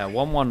 Pistols, yeah,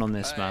 1-1 on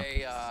this map.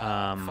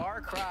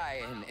 Far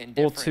cry in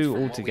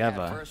 4-2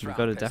 altogether. We've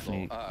got to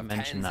definitely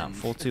mention that.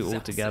 4-2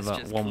 altogether,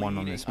 1-1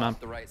 on this map.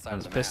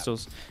 Those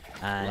pistols.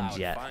 And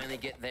yeah,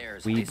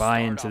 we buy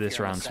into this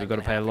round, so we've got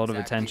to pay a lot of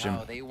attention.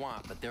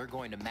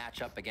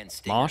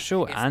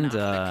 Marshall and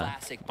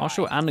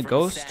a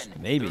Ghost,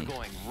 maybe.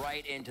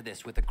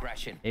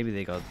 Maybe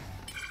they got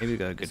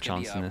a good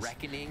chance in this.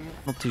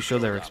 Not too sure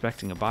they're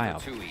expecting a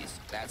buyout.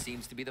 That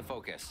seems to be the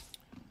focus.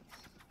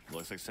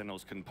 Looks like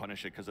Sentinels couldn't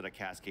punish it because of the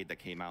cascade that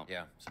came out.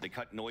 Yeah. So they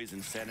cut noise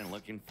and SEN and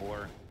looking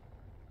for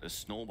the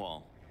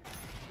snowball.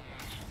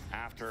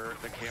 After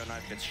the KO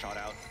knife gets shot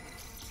out,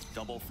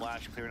 double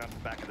flash clearing out the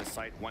back of the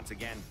site once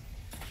again.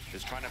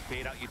 Just trying to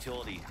bait out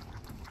utility.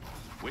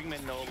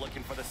 Wingman though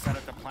looking for the set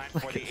at the plant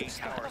for the A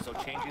tower, so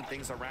changing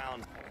things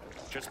around.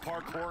 Just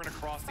parkouring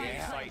across the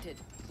A site.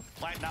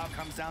 Plant now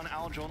comes down.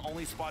 Alondrone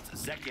only spots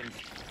Zekin,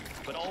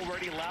 but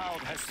already Loud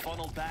has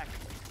funneled back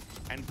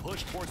and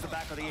pushed towards the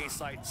back of the A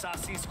site.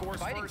 Sassy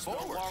scores first,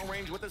 long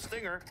range with a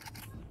stinger.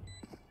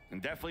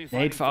 And definitely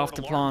Nade for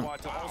after plant,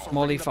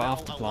 Molly for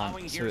after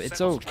plant. So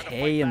it's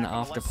okay in the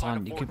after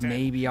plant. You could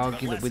maybe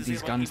argue that with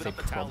these guns they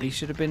probably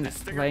should have been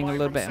playing a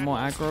little bit more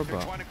aggro,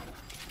 but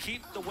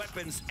keep the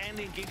weapons and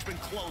engagement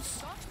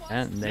close.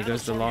 And there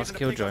goes the last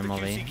Killjoy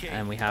Molly,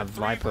 and we have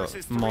Viper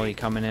Molly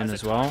coming in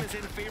as well.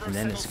 And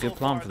then it's a good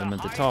plant for them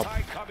at the top.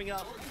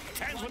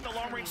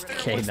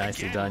 Okay,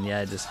 nicely done.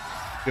 Yeah, just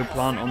good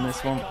plant on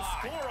this one.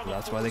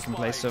 That's why they can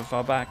play so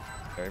far back.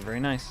 Very,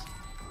 very nice.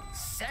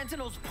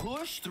 Sentinels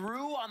push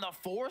through on the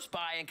force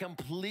buy and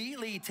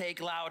completely take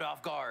Loud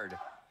off guard.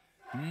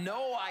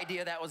 No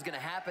idea that was going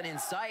to happen in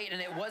sight, and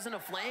it wasn't a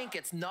flank.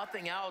 It's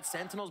nothing out.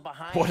 Sentinels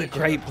behind. What a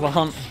great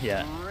plant.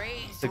 Yeah.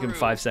 Took him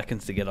 5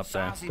 seconds to get up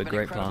there, but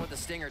great plant. With the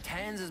stinger.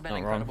 Tens has been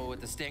incredible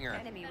with the stinger.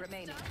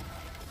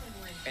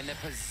 And the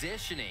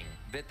positioning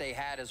that they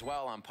had as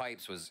well on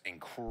pipes was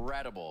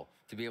incredible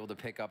to be able to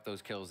pick up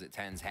those kills that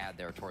Tens had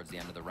there towards the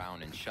end of the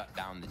round and shut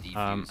down the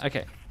defuse.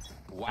 Okay.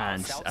 Wow,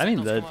 and I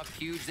mean the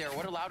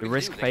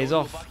risk pays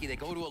off.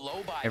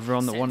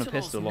 Everyone that won a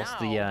pistol lost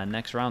the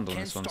next round on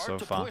this one so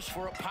far.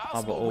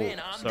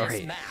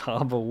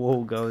 Harbor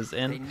Wall goes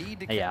in.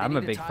 Yeah, I'm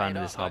a big fan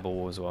of this Harbor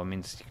Wall as well. It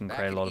means you can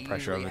create a lot of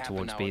pressure over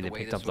towards B. They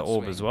picked up the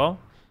orb as well.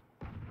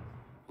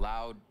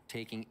 Loud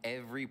taking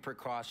every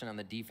precaution on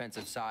the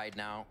defensive side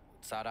now.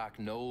 Sadak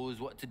knows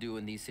what to do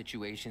in these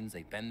situations.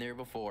 They've been there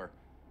before.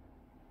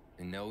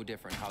 And no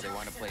different how they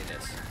want to play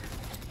this.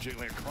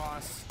 Jiggling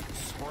across,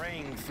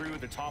 spraying through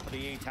the top of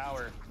the A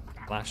tower.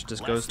 Flash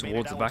just goes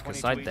towards the back of the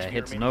side there,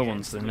 hits no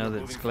one, so they know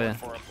that it's clear.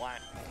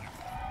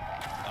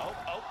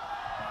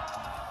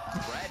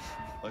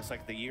 Looks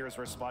like the years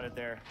were spotted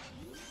there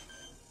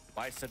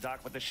by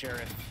Sadak with the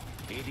Sheriff.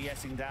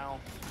 ADSing down,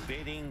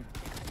 baiting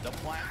the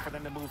plant for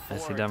them to move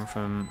forward. Nicely done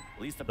from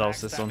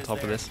Celsius on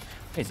top of this.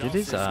 Hey, did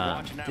his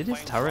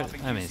turret?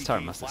 I mean, his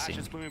turret must have seen.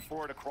 Just moving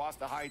forward across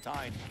the high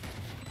tide.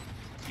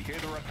 You hear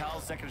the repel,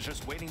 Second is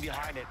just waiting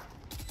behind it.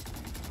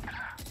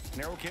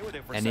 And they're okay with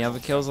it. Any other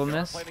kills on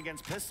this?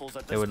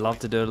 They would love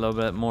to do a little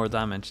bit more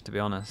damage, to be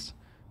honest.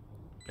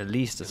 At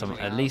least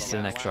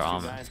an extra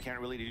armor. Can't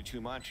really do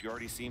too much. You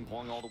already see him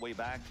pulling all the way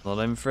back. Not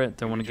in for it.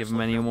 Don't want to give him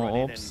any more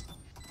orbs.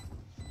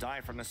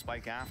 Die from the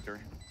spike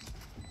after.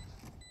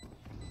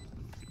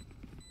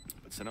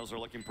 But Sentinels are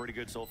looking pretty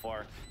good so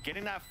far.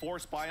 Getting that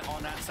force buy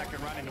on that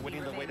second run and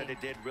winning the way that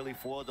it did really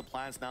foiled the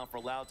plans now for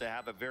Loud to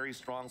have a very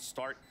strong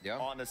start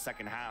on the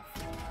second half.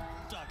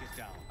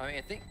 I mean,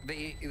 I think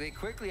they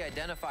quickly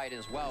identified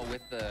as well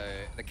with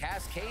the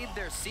cascade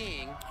they're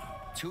seeing.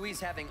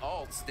 Tui's having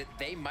ults that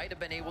they might have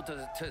been able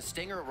to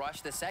stinger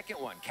rush the second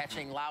one,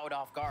 catching Loud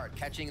off guard,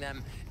 catching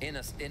them in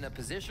a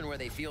position where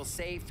they feel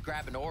safe,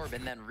 grab an orb,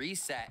 and then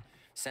reset.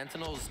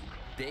 Sentinels,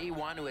 they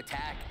want to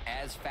attack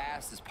as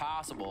fast as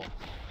possible.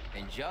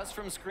 And just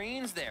from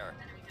screens there,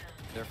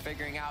 they're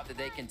figuring out that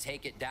they can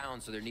take it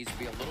down, so there needs to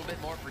be a little bit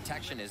more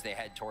protection as they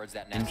head towards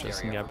that next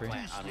area on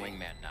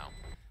Wingman now.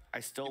 I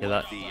still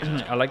love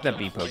I like that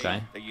Beepo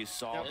guy. that you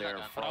saw there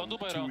from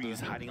Tui's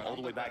hiding all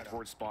the way back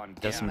towards spawn.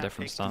 Does some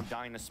different stuff.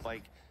 Dying to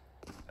spike,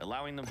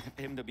 allowing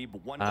him to be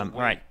one.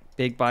 Right,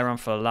 big buy run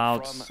for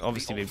Loud.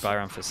 Obviously, big buy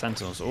run for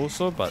Sentinels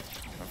also, but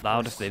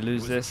Loud, if they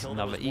lose this,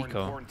 another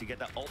eco.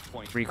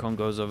 Recon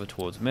goes over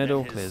towards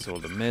middle, clears all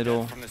the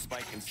middle.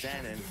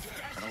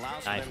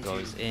 Knife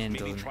goes in,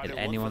 doesn't hit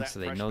anyone, so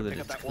they know that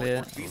it's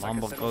clear.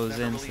 Lombok goes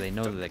in, so they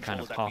know that they're kind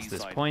of past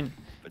this point.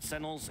 But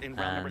Sentinels in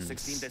round number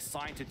 16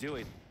 decide to do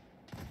it.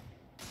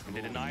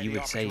 You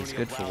would say he's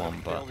good for one,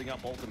 but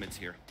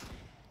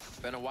It's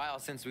been a while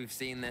since we've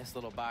seen this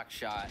little box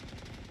shot.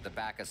 The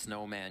back of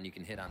Snowman you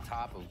can hit on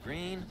top of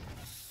green.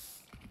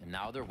 And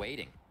now they're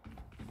waiting.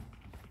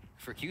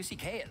 For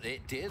QCK,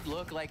 it did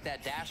look like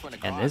that dash went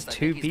across. And there's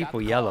two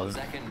people yellow,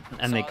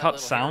 and they cut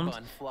sound,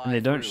 and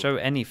they don't show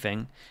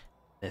anything.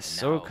 They're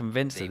so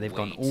convinced that they've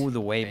gone all the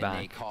way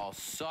back.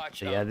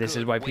 So yeah, this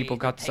is why people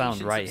cut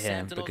sound right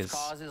here, because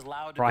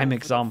prime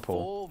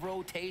example. Full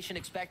rotation,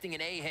 expecting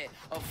an A hit,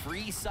 a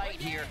free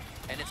sight here,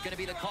 and it's going to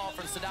be the call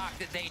from Sadak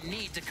that they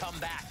need to come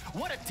back.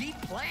 What a deep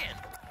plan!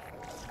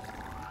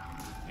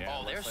 Yeah,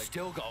 oh, they're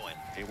still going.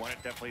 They want to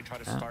definitely try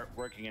to start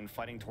working and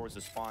fighting towards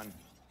the spawn.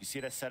 You see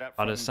that setup.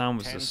 Oh, the sound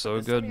was just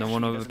so good. No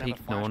one over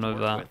peaked, no one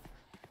over that.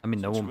 I mean,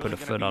 no one put a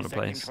foot out of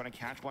place. Trying to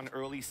catch one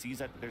early, sees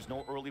that there's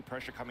no early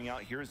pressure coming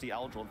out. Here's the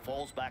Aldrone,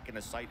 falls back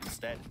into sight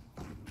instead.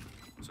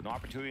 So an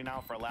opportunity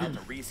now for Loud to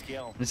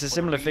rescale. It's a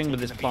similar thing with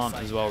this plant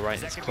as well,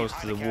 right? It's close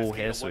to the wall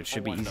here, so it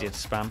should be easier to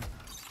spam.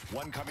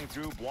 One coming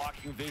through,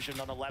 blocking vision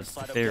on the left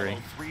side of theory.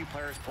 yellow. 3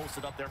 players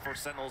posted up there for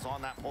Sentinels on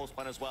that post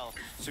plan as well.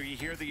 So you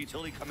hear the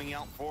utility coming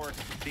out for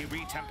the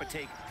retempa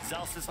take.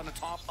 Zelsis on the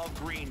top of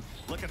green.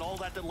 Look at all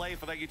that delay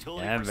for that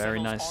utility. Yeah, very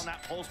nice. On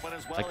that post plan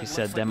as well. Like you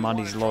said, their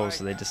money's low,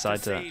 so they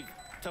decide to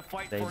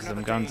save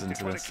some guns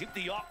into this.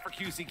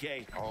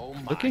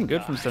 Looking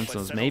good from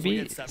Sentinels.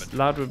 Maybe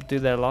Loud would do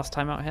their last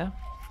time out here.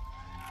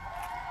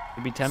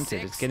 You'd be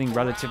tempted. It's getting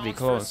relatively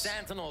close.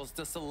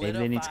 Maybe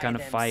they need to kind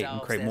of fight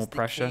and create more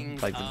pressure,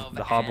 like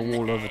the harbor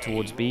wall over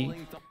towards B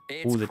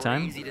all the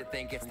time. It's crazy to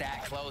think it's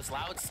that close.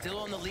 Loud's still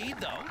on the lead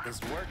though.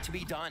 There's work to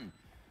be done.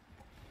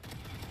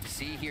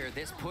 See here,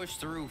 this push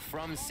through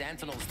from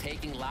Sentinels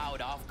taking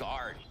Loud off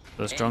guard.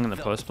 So strong in the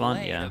post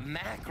plant, yeah. The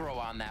macro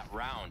on that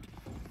round.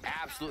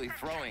 Absolutely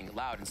throwing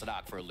Loud and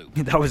Sadak for a loop.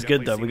 That was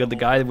good though. We got the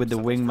guy with the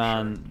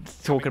wingman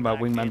talking about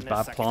wingman's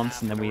bad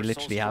plants, and then we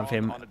literally have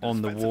him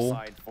on the wall,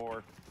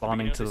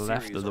 farming to the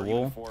left of the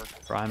wall.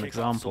 Prime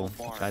example.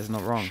 Guy's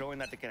not wrong.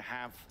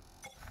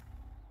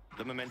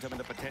 The momentum and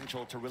the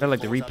potential to I feel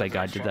like the replay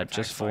guy did that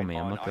just for me,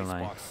 I'm not gonna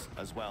lie.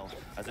 As well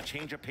as a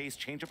change of pace,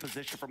 change of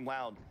position from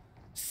Loud.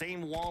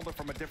 Same wall, but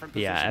from a different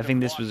position. Yeah, I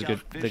think this was a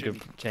good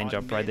change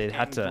up, right? They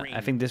had to.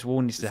 I think this wall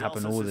needs to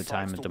happen all the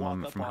time at the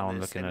moment, from how I'm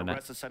looking at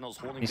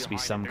it. Needs to be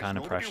some kind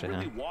of pressure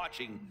here.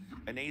 Watching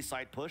an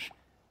A-side push,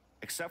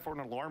 except for an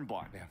alarm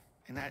bot. Yeah.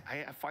 And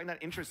I find that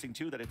interesting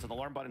too, that it's an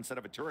alarm bot instead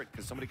of a turret,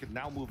 because somebody could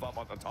now move up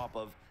on the top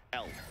of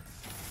L.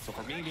 So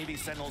for me, maybe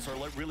Sentinels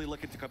are really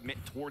looking to commit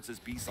towards this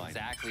B side.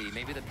 Exactly.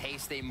 Maybe the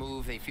pace they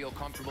move, they feel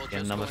comfortable.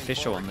 Get another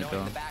official on the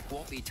go. The back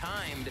won't be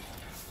timed.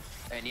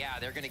 And yeah,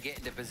 they're going to get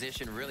into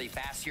position really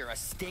fast here. A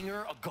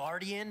Stinger, a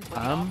Guardian, but the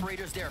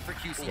operator's there for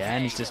QCK. Yeah,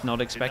 and he's just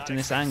not expecting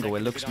this angle.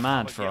 It looks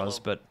mad for us,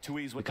 but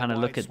we kind of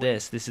look at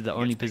this. This is the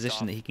only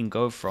position that he can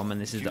go from, and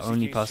this is the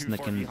only person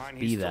that can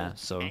be there.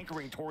 So,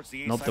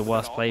 not the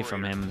worst play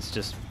from him. It's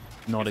just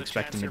not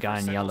expecting the guy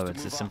in yellow.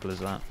 It's as simple as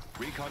that.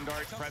 Recon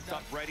dart prepped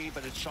up ready,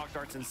 but it's shock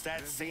darts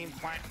instead. Same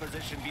plant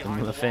position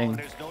behind the thing. wall.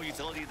 There's no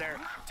utility there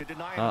to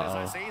deny him. As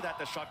I say that,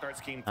 the shock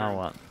darts came through.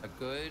 What? A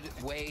good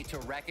way to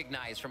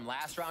recognize from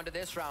last round to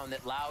this round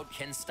that Loud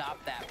can stop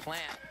that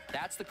plant.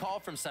 That's the call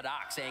from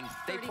Sadak saying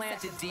they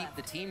planted deep.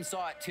 The team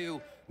saw it too.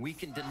 We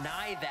can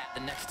deny that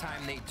the next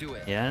time they do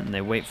it. Yeah, and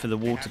they wait for the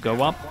wall to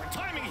go up.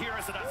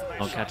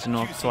 Not catching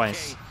off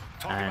twice.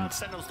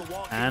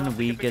 And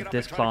we get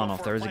this plant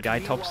off. There is a guy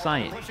top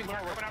side.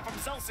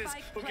 Zelsis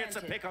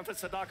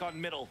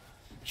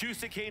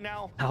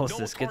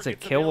gets a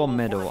kill on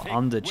middle,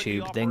 under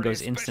tube, then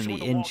goes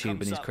instantly in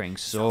tube, and he's creating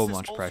so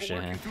much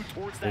pressure here.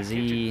 Does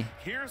he...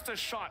 Here's the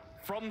shot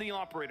from the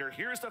operator.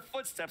 Here's the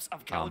footsteps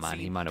of Oh man,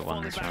 he might have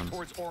won this round.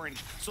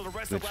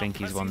 Would think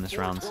he's won this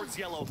round.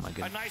 Oh my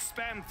goodness. A nice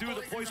spam through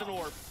the poison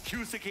orb.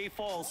 QCK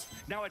falls.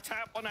 Now a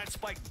tap on that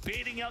spike,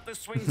 baiting out the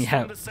swings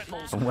from the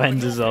Sentinels. When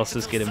does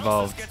Zelsis get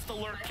involved?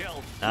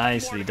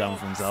 Nicely done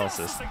from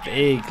Zelsis.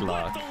 Big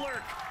luck.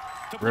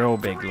 Real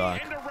big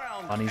luck.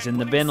 And he's in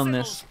the bin on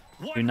this.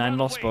 2-9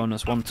 loss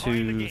bonus,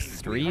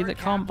 1-2-3 that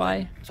can't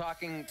buy.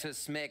 Talking to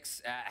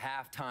Smix at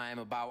halftime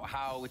about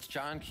how it's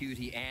John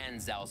Cutie and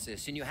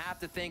Zelsis, and you have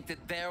to think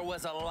that there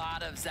was a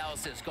lot of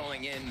Zelsis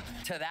going in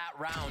to that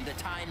round, the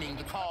timing,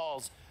 the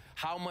calls,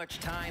 how much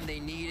time they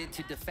needed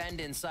to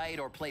defend in sight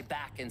or play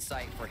back in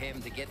sight for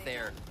him to get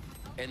there.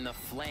 In the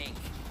flank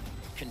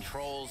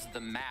controls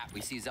the map.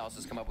 We see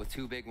Zelsis come up with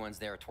 2 big ones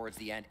there towards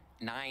the end.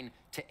 9-8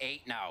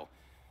 now.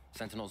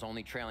 Sentinels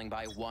only trailing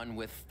by 1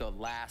 with the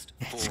last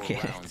 4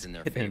 rounds in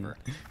their favor.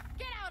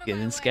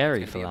 Getting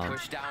scary for Loud.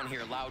 Push down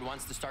here. Loud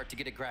wants to start to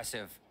get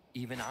aggressive.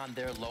 Even on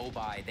their low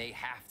buy, they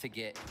have to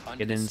get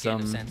under the skin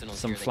of Sentinels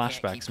some here.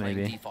 flashbacks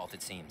maybe. Default,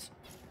 it seems.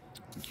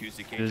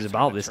 It was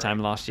about this time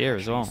last year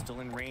as well.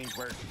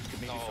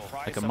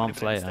 Like a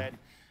month later.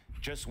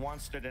 Just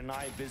wants to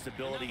deny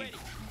visibility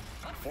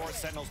for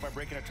Sentinels by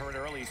breaking a turret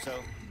early.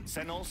 So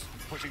Sentinels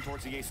pushing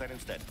towards the A side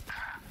instead.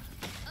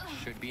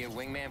 Should be a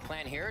wingman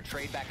plan here.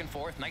 Trade back and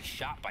forth. Nice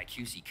shot by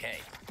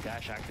QCK.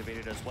 Dash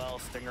activated as well.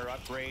 Stinger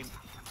upgrade.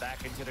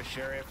 Back into the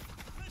Sheriff.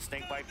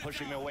 Snakebite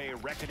pushing away.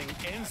 Reckoning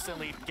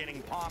instantly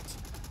getting popped.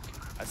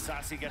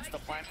 Assassi gets the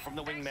plant from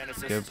the wingman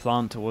assist. Good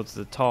plant towards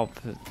the top.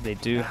 They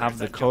do have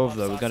the cove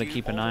though. We've got to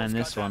keep an eye on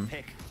this one.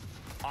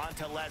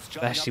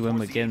 Especially when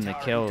we're getting the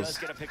kills.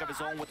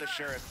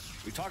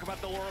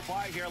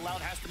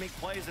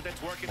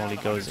 Molly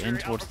goes in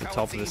towards the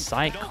top of the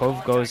site.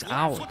 Cove goes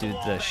out. Dude,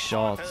 the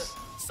shots.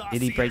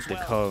 Did he break the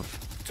cove?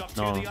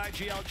 No.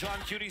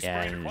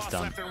 Yeah, it's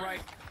done.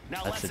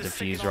 That's a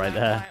defuse right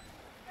there.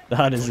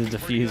 That is a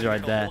defuse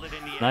right there.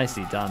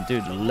 Nicely done.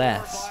 Dude,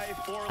 Les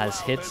has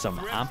hit some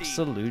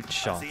absolute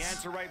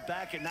shots. Right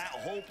back, and that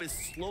hope is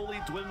slowly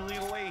dwindling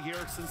away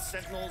here since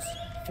Sentinels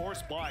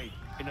forced by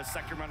in the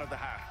second round of the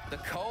half. The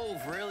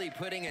Cove really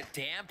putting a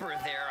damper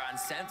there on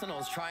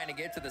Sentinels trying to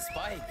get to the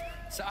spike.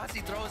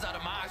 Saucy throws out a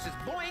Mosh, just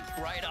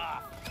boink, right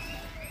off.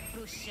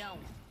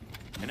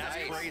 And that's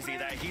crazy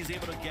that he's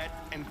able to get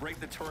and break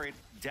the turret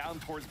down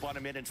towards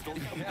bottom mid and still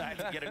come back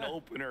to get an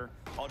opener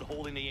on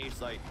holding the A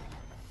site.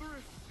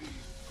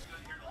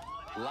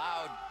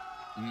 Loud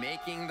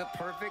making the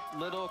perfect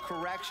little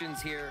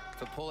corrections here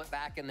to pull it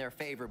back in their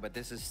favor, but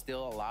this is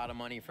still a lot of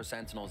money for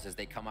Sentinels as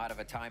they come out of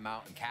a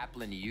timeout, and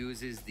Kaplan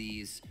uses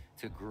these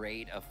to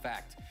great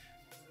effect.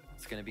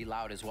 It's going to be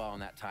Loud as well in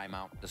that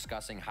timeout,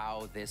 discussing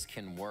how this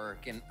can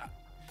work. And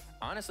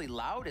honestly,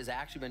 Loud has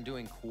actually been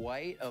doing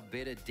quite a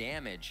bit of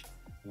damage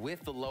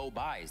with the low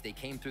buys. They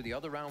came through the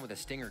other round with a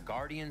Stinger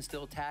Guardian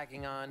still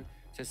tagging on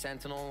to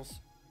Sentinels.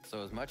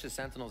 So as much as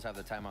Sentinels have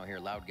the timeout here,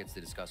 Loud gets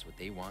to discuss what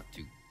they want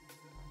to.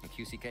 And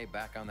QCK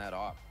back on that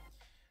op.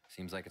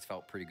 Seems like it's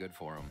felt pretty good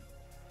for them.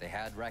 They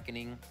had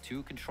Reckoning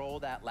to control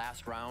that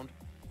last round,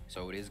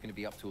 so it is going to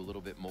be up to a little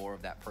bit more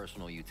of that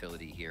personal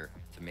utility here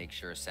to make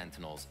sure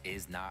Sentinels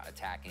is not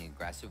attacking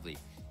aggressively.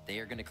 They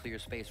are going to clear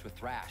space with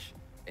Thrash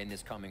in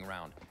this coming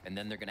round, and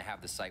then they're going to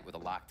have the site with a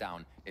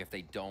lockdown if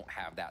they don't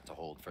have that to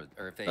hold for,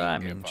 or if they. I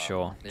mean,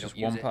 sure, just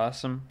one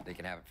person. They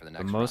can have it for the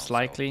next but most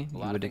round, likely,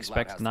 so you would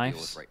expect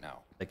knives. Right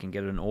now. They can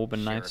get an orb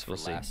and knives. We'll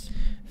see. Less.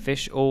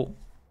 Fish ult.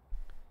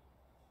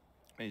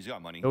 He's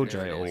got money.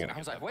 Killjoy ult. I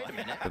was like, wait a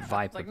minute. The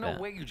Viper like, no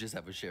bit. way you just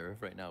have a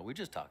sheriff right now. We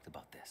just talked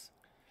about this.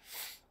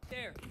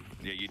 There.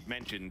 Yeah, you'd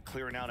mentioned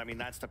clearing out. I mean,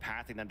 that's the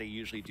pathing that they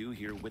usually do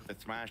here with the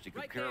Thrash. They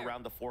could clear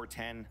around the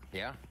 410.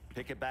 Yeah.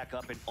 Pick it back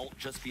up and ult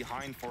just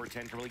behind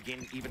 410 to really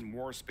gain even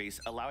more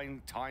space,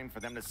 allowing time for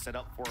them to set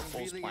up for a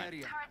pulse plant.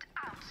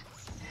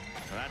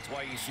 So that's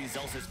why you see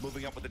Zelsis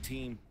moving up with the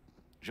team.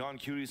 John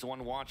Cutie's the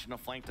one watching the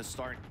flank to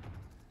start.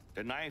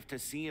 The knife to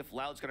see if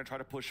Loud's going to try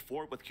to push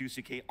forward with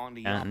QCK on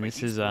the and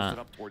this is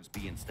up towards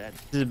B instead.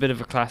 This is a bit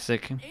of a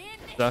classic.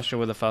 Zasha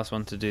were the first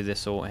one to do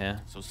this ult here.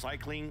 So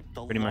cycling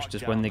the pretty much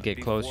just when they get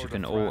close, you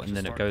can ult, and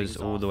then it goes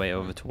all the way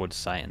over towards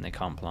site, and they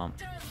can't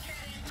plant.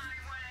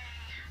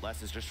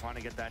 Les is just trying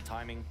to get that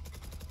timing.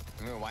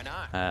 Why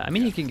not? I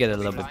mean, you can get a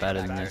little bit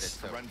better than this.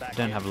 I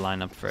don't have a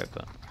lineup for it,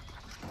 but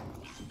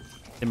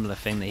similar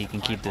thing that he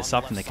can keep this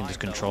up and they can just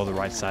control the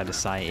right side of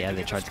site. Yeah,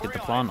 they tried to get the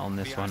plant on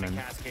this one, and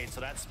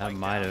that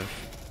might have.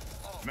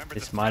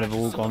 This might have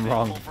all gone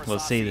wrong. We'll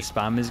see. The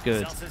spam is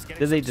good.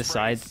 Did they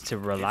decide to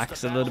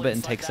relax a little bit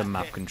and take some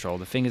map control?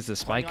 The thing is, the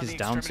spike is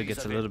down, so it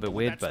gets a little bit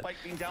weird, but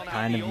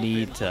kind of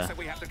need to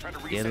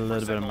get a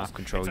little bit of map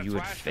control, you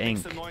would think,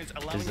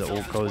 as the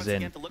ult goes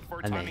in.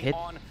 And they hit.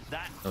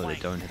 Oh, they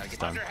don't hit the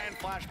stun.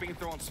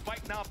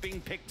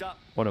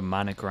 What a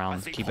manic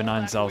round. Keep an eye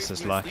on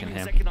Zelsis lurking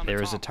him.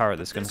 There is a turret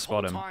that's going to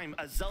spot him.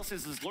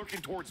 Zelsis is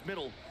lurking towards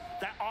middle.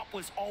 That op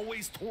was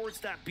always towards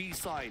that B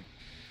side.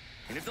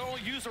 And if they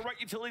don't use the right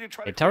utility to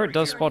try the turret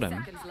does spot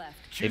him.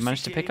 They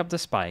managed to pick up the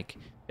spike,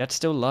 yet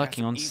still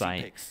lurking on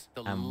site.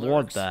 And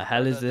what the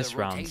hell is this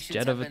round?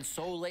 Jet over. I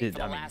mean,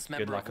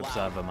 good luck,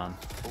 Observer, man.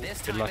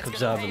 Good luck,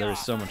 Observer. There is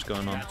so much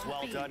going on. That's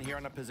well done here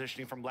on the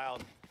positioning from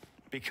Loud.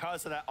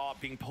 Because of that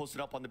op being posted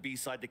up on the B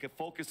side, they could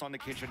focus on the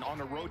kitchen, on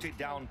the rotate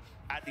down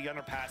at the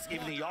underpass.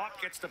 Even the op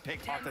gets to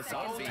pick off the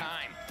south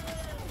time.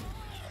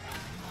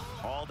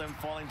 All them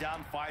falling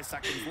down, 5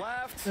 seconds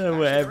left.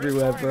 We're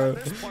everywhere, bro.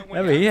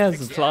 Remember, he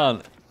has the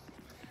plant.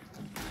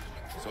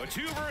 So a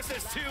 2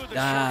 versus 2.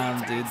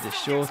 Damn, dude, the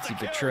shorty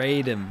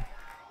betrayed him.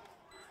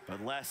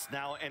 But Les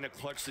now in a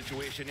clutch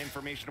situation.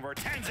 Information of where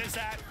Tens is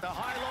at. The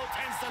high-low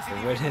Tens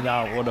doesn't They read it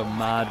out. What a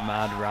mad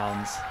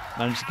rounds.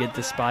 Managed to get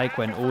the spike,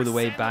 went all the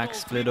way back,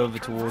 split over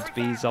towards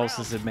B.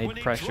 Zolsus had made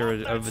pressure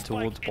over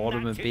towards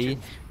bottom of B.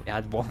 He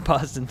had one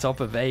person top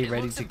of A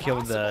ready to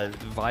kill the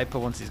Viper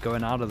once he's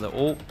going out of the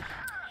ult.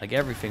 Like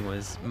everything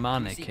was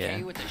manic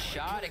here. With the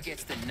shot, it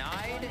gets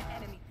denied.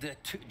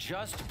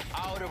 Just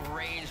out of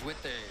range with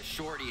the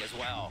shorty as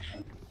well.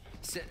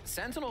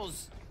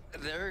 Sentinels,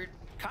 they're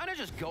kind of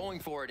just going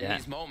for it in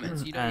these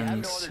moments. You know, you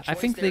have no other choice. I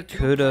think they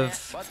could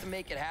have. But to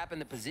make it happen,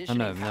 the Oh position.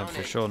 no,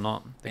 for sure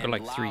not. They got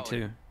like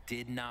 3-2.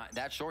 Did not.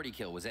 That shorty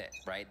kill was it,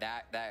 right?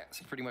 That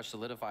pretty much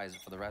solidifies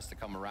it for the rest to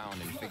come around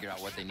and figure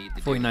out what they need to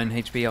do. 49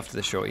 HP after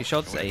the shorty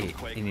shots. He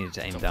needed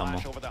to aim down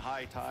more. Over the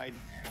high tide,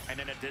 and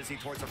then a Dizzy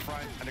towards the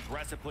front. An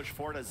aggressive push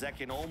forward.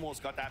 Zekin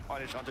almost got that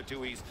punish onto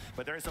Tui's,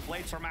 but there's the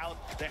blades from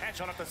out. The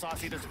headshot up the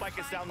Saucy. The spike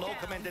is down. No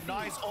command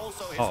denies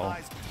also his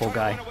eyes. Poor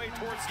guy.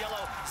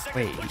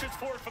 Wait. Pushes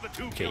forward for the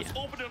 2 kills.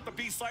 Open it up the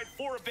B side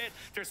for a bit.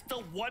 There's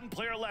still 1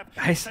 player left.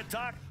 Nice.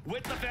 Sadak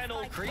with the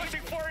Vandal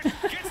pushing forward.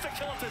 Gets the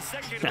kill to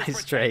Zekin.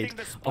 Nice trade.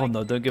 Oh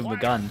no, don't give him a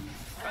gun.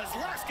 As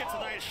Lex gets a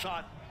nice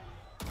shot.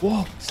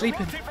 Whoa,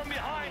 sleeping.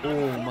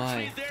 Oh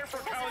my.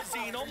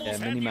 Yeah,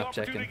 mini-map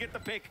checking.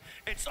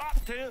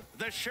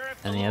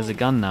 And he has a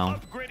gun now.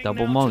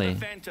 Double molly.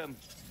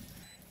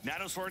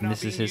 And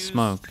this is his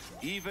smoke.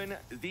 Even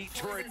the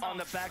turret on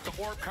the back,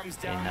 the orb comes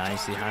Okay, down.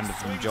 nicely handled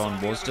from John.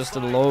 Was just a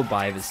low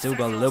buy, but still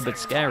got a little bit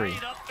scary.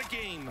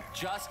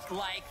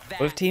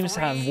 Both teams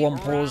have 1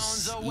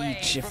 pause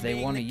each if they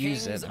want to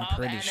use it, I'm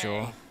pretty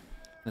sure.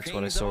 That's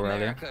what I saw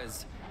earlier.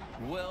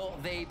 Will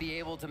they be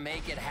able to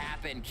make it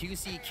happen?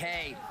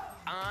 QCK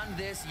on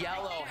this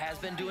yellow has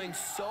been doing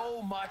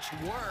so much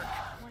work.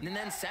 And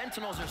then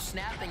Sentinels are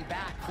snapping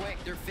back quick.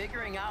 They're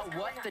figuring out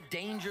what the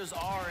dangers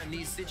are in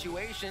these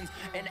situations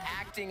and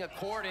acting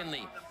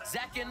accordingly.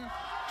 Zekin,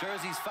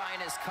 Jersey's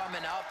finest,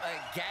 coming up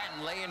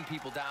again, laying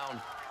people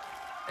down.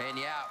 And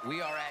yeah,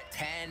 we are at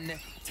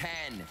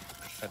 10-10.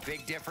 The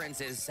big difference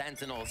is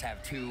Sentinels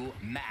have 2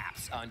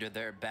 maps under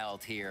their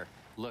belt here,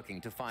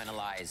 looking to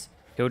finalize.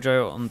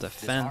 Killjoy on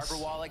defense,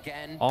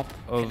 op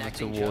over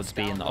towards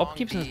B, and the op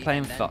keeps him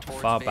playing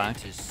far back.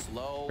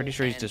 Pretty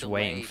sure he's just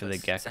waiting for the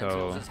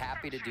Gecko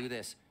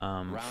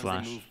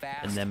flash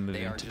and then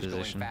moving into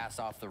position.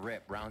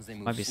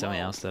 Might be something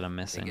else that I'm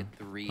missing.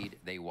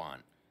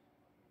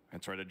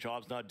 That's right, the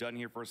job's not done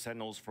here for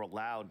Sentinels for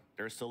Loud.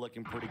 They're still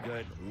looking pretty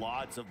good.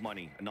 Lots of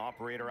money. An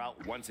operator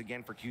out once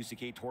again for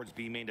QCK towards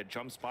B main. A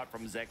jump spot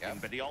from Zekin,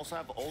 but they also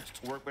have ults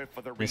to work with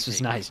for the retake. This was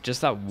nice.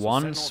 Just that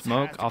one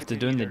smoke after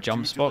doing the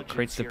jump spot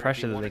creates the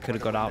pressure that they could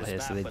have got out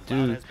here. So they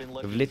do,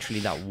 with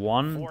literally that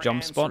one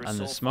jump spot and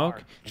the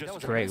smoke,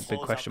 create a big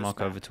question mark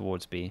over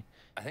towards B.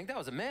 I think that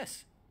was a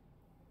miss.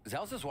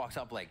 Zelsis walks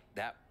up like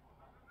that.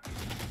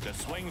 The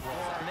swing for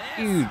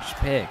Huge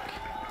pick.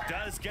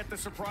 Does get the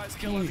surprise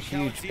kill.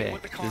 Huge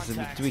pick.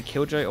 Do we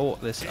Killjoy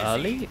ult this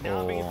early,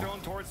 or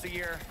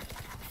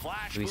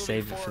do we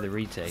save it for the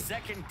retake?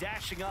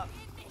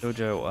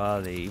 Killjoy ult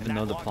early, even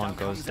though the plant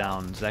goes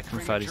down. Zekin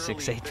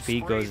 36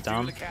 HP goes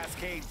down.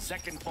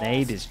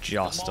 Nade is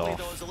just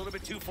off. A little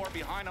bit too far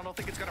behind. I don't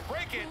think it's gonna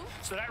break it.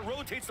 So that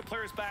rotates the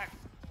players back.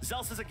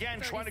 Zelsis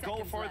again trying to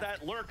go for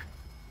that lurk,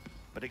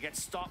 but it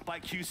gets stopped by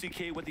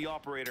QCK with the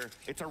operator.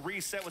 It's a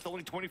reset with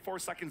only 24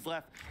 seconds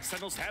left.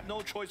 Sentinels have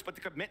no choice but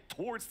to commit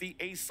towards the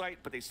A site,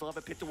 but they still have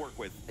a pit to work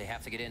with. They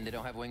have to get in. They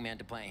don't have wingman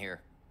to plant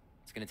here.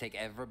 It's going to take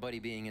everybody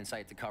being in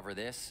sight to cover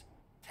this.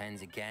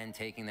 Tens again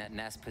taking that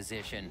nest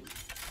position.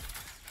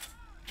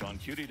 John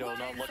Cutie, though,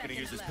 not looking to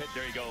use his pit.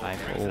 There you go.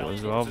 Viper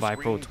as well.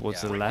 Viper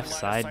towards the left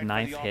side.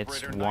 Knife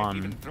hits 1.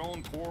 Even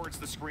thrown towards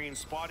the screen,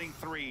 spotting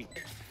 3.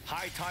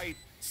 High tight.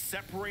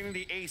 Separating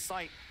the A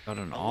site. Got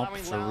an op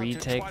for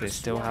retake. They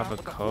still have a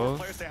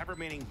cove.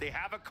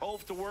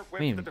 I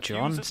mean,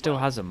 John still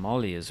has a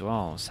molly as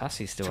well.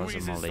 Sassy still has a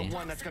molly.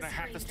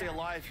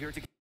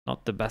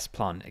 Not the best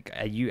plan.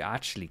 Are you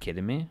actually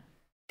kidding me?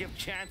 Give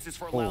chances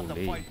for Loud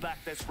to fight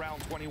back this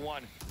round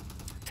 21.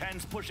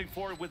 Tens pushing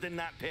forward within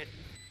that pit.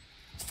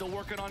 Still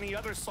working on the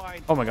other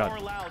side. Oh my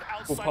god.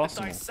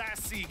 Outside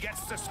Sassy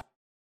gets this.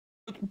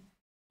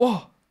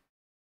 Whoa.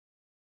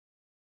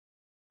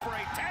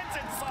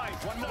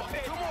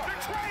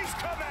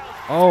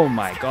 Oh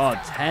my god,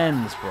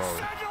 Tens, bro.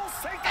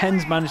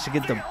 Tens managed to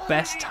get the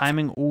best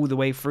timing all the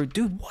way through.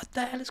 Dude, what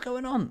the hell is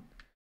going on?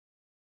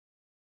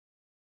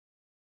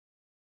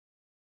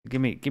 Give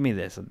me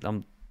this.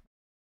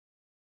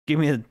 Give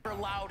me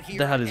what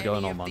the hell is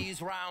going on, man?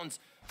 These rounds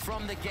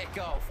from the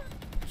get-go.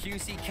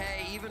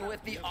 QCK, even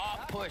with the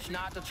off push,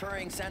 not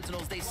deterring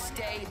Sentinels, they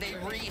stay, they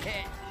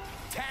re-hit.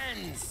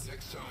 Tens,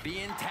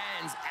 being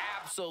Tens,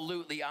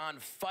 absolutely on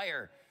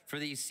fire for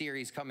these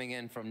series coming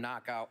in from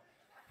Knockout.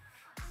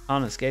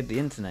 Can't escape the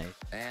internet.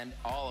 And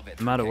all of it.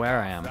 No matter where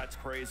I am. That's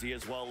crazy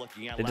as well.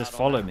 Looking at They just Loud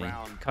follow on that me,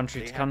 round.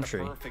 country They to had country.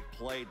 The perfect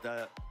play,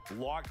 the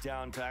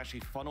lockdown to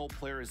actually funnel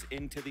players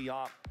into the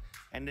op.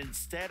 And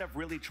instead of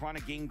really trying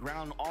to gain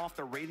ground off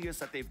the radius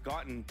that they've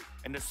gotten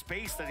and the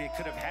space that they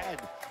could have had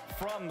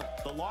from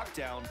the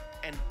lockdown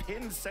and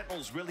pinned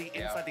Sentinels really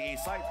inside the A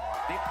site,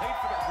 they played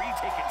for the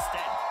retake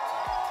instead.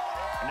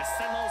 And the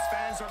Sentinels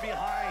fans are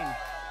behind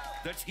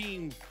the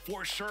team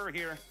for sure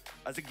here,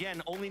 as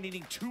again, only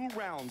needing 2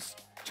 rounds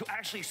to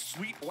actually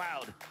sweep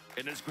Loud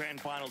in this grand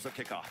finals of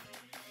kickoff.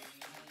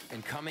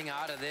 And coming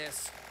out of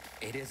this,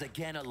 it is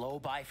again a low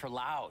buy for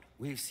Loud.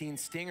 We've seen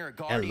Stinger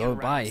Guardian low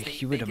buy.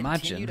 rounds. You would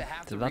imagine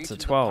that that's a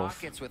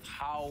 12. With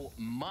how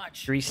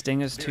much 3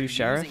 Stingers, 2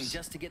 Sheriffs.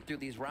 Just to get through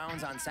these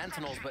rounds on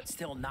Sentinels, but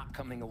still not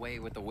coming away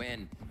with the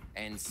win.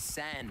 And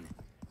SEN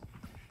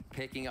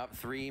picking up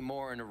 3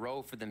 more in a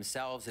row for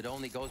themselves. It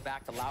only goes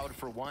back to Loud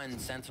for 1.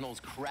 Sentinels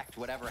correct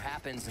whatever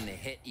happens, and they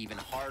hit even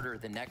harder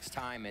the next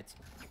time. It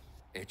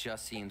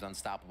just seems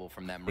unstoppable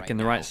from them right Picking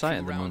the now. right side 2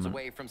 at the rounds moment.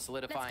 away from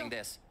solidifying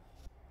this.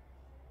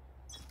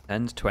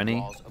 10 20.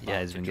 Ball's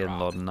Yeah, he's about been to getting a drop.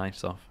 lot of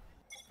knives off.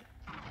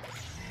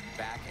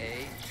 Back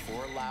A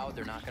for Loud.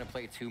 They're not going to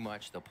play too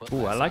much. They'll put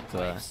Ooh, I less like in the-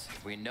 place.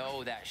 We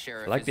know that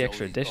Sheriff I like is the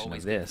extra always addition of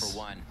good this. for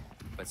 1,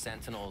 but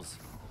Sentinels.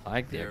 I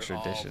like the They're extra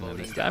all addition of voting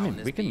this. I down mean,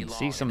 this we can B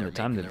see long, some of and the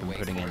they're time making they've been their way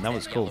putting in. towards That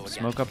was that cool. yellow again.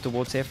 Smoke up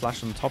towards here,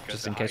 flash on top, Because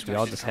just in the case we Icebox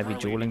are didn't just come heavy our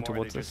way dueling anymore.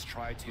 towards They us. just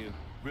tried to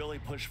really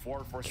push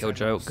forward for Killjoy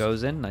Sentinels.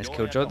 goes in. Nice They only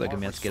Killjoy. had They're the going to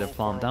be able to get a Harbor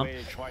farm so down. far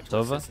away, they tried It's to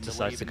over. assist and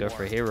Decides to delay go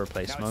for a even hero more.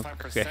 play Now it's smoke. time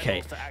for Okay,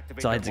 Sentinels to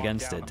activate sides their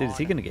against lockdown it. Dude, is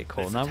he on going to get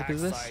caught this now attack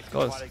because of this? side to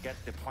Goes. try to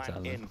get the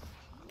plant in,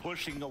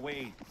 pushing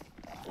away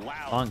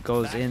Loud. Plant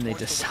goes Back in. They towards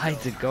the decide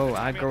to window. go The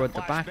teammate aggro at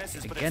the flash back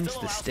misses, but it against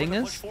still the allows them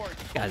to push Stingers. forward. You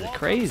guys The are wall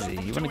crazy. comes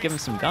up You from want to give him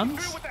some Joey.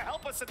 guns? Through with the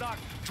help of Sadak.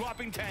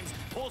 Dropping 10s.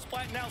 Pulse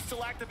plant now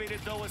still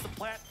activated though as the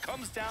plant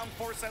comes down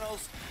for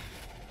Sentinels.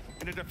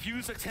 In a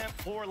defuse attempt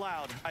for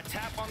Loud. A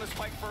tap on the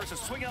spike first, a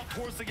swing out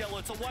towards the yellow.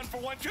 It's a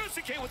 1-for-1.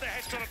 Juicy K with a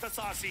headshot at the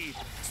Saucy.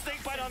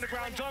 Snake bite on the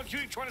ground. John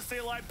Hugh trying to stay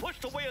alive.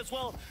 Pushed away as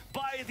well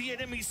by the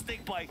enemy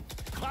snake bite.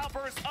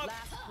 Cloudburst up,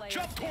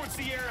 jump towards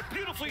the air.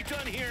 Beautifully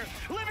done here.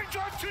 Living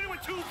John shooting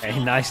with 2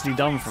 Hey, nicely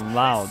done from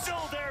Loud.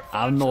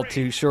 I'm not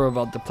too sure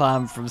about the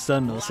plan from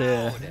Sentinels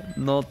here.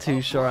 Not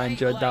too sure I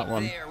enjoyed that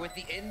one. There with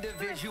the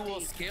individual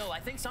skill. I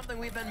think something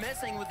we've been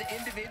missing with the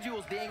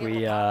individuals being able We,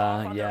 to pop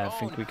off on yeah, their I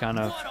think own. we kind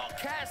of, What a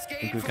cascade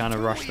we from kind of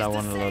rushed Tui's that to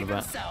one a little save bit.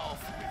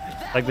 himself.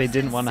 That Like they was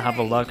didn't want to have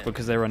a luck insane.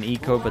 because they were on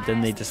eco, but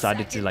then they Last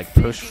decided to second like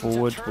push thinking to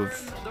forward turn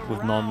with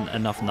the not round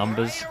enough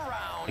numbers right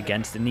around.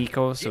 against an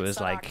eco. So it was It's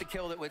Sadak the like,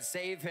 kill that would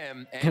save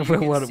him, and you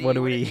can what see are what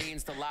it we,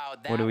 means to Loud.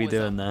 what are we That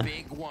was doing a there?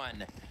 Big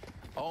one.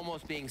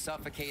 Almost being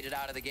suffocated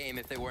out of the game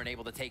if they weren't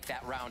able to take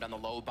that round on the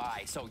low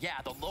buy. So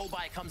yeah, the low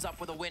buy comes up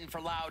with a win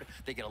for Loud.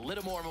 They get a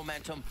little more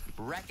momentum.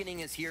 Reckoning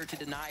is here to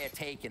deny a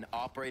take, an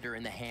operator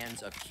in the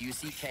hands of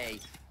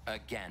QCK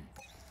again.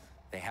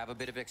 They have a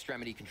bit of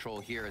extremity control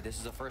here. This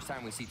is the first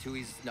time we see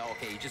Tui's. No,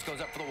 okay, he just goes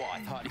up for the wall.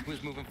 I thought he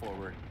was moving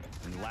forward.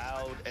 And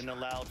Loud and the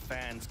Loud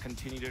fans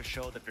continue to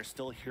show that they're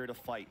still here to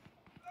fight.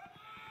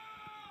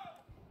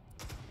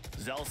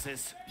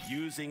 Zelsis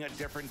using a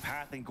different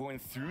path and going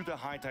through the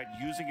high tide,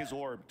 using his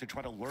orb to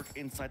try to lurk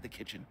inside the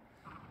kitchen.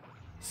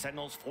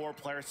 Sentinels 4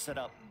 players set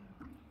up.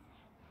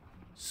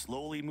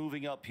 Slowly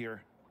moving up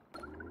here.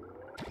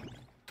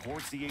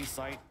 Towards the A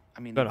site. I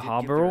mean, Got they a did give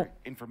Harbor, their one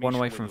information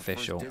away with from the first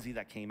Official. Dizzy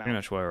that came pretty out.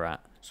 much where we're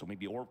at. So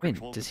maybe orb Wait,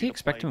 control does would he be the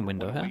expect play. him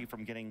window One here? away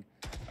from getting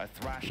a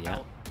thrash Yeah.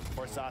 out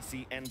for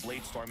Saucy and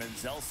Bladestorm, and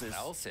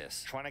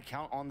Zelsis trying to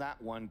count on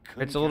that one.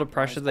 It's a lot of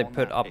pressure they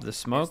capitalize put on up that. the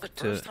smoke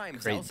It's the to first time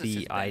create Zelsis the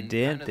has been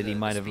idea kind of that he the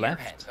might have spearhead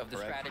left. of the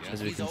strategy.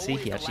 As we He's can see,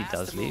 always he the actually last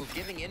does to move, leave.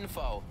 Giving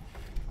info.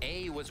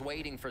 A was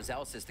waiting for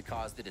Zelsis to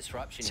cause the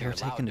disruption. Zero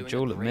here. Loud taking the doing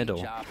jewel a at great middle.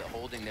 job at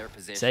holding their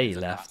positions Say he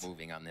and left. not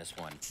moving on this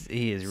one.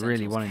 He is really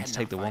Sentinels wanting to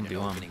take the cannot find an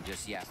 1v1. opening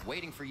just yet.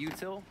 Waiting for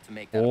Util to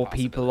make that a 4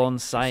 people possibility. on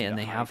site and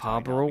The they high have tide now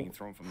Harbor being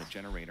thrown from the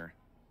generator.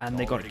 and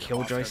they got Already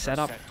Killjoy crosshairs set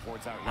are up. set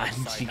towards that right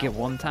And side you now. get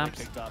one Fully tapped.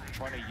 picked up,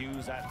 trying to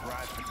use that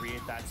thrash to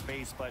create that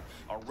space, but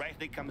a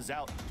Ragnar comes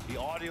out. The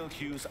audio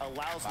cues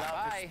allows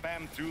Loud to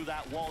spam through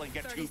that wall and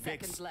get 2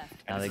 picks. Now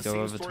And they it's the go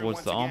same over story towards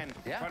once the again,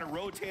 op. Yeah. Trying to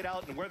rotate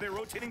out, and where they're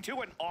rotating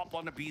to, an op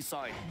on the B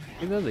side.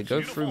 Either they go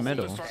Beautiful through hole to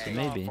middle, start so things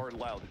off maybe. for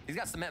Loud. He's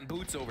got cement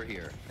boots over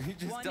here. He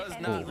just One does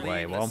enemy not Oh, leave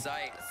wait, the well.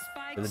 site.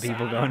 But the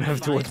people going over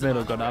towards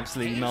middle got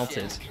absolutely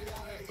melted.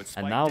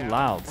 And now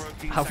Loud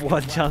have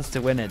one chance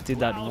to win it. Did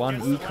that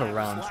one eco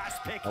round.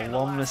 A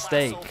one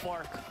mistake.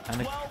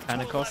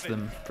 Kind of cost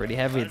them pretty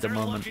heavy at the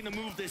moment.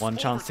 One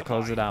chance to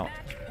close it out.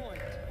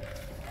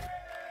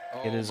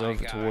 It is Oh my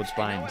over gosh. towards You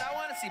know Bind. what? I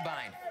want to see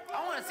Bind.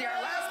 I want to see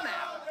our last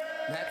map.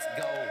 Let's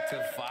go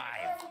to 5.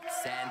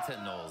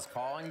 Sentinels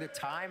calling the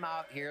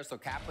timeout here so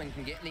Kaplan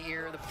can get in the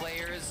ear of the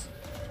players.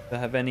 Do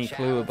you have any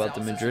clue about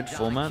the Madrid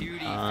format?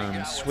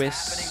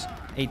 Swiss,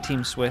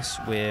 8-team Swiss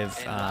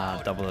with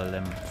double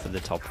elim for the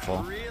top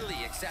 4.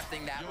 Really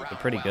accepting that route. They're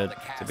pretty Wow, good, the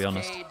to be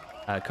honest.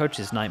 cascade Coach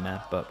is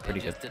nightmare, but and pretty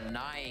good. just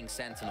denying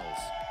Sentinels.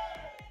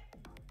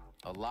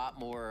 A lot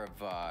more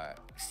of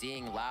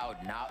seeing Loud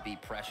not be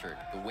pressured.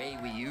 The way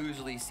we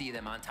usually see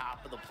them on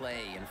top of the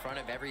play, in front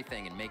of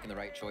everything and making the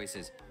right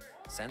choices.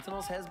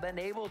 Sentinels has been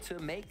able to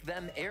make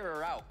them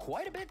error out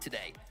quite a bit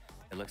today.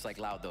 It looks like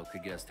Loud, though,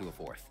 could get us to a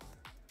fourth.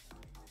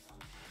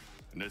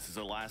 And this is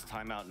the last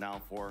timeout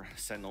now for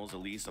Sentinels, at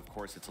least. Of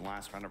course, it's the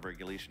last round of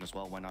regulation as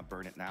well. Why not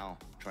burn it now?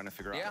 Trying to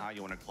figure out how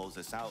you want to close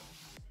this out.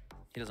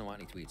 He doesn't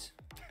want any tweets.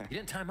 He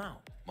didn't time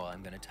out. Well,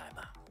 I'm going to time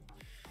out.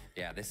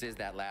 Yeah, this is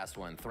that last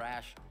one.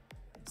 Thrash,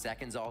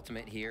 Zekin's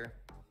ultimate here.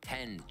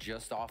 10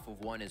 just off of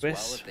one as well.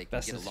 If they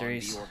can get a long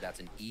V-orb, that's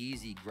an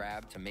easy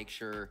grab to make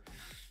sure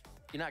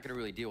you're not going to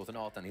really deal with an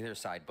ult on the other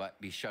side, but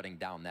be shutting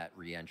down that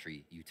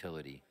re-entry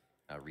utility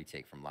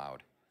retake from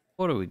Loud.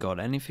 What do we got?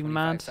 Anything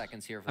mad?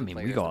 I mean,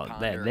 we got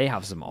they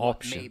have some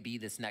options. Maybe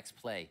this next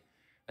play.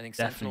 I think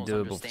definitely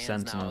doable for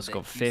Sentinels.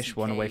 Got Fish,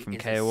 one away from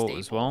KO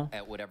as well.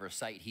 At whatever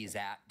site he's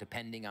at,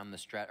 depending on the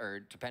strat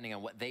or depending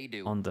on what they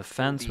do. On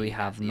defense, we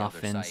have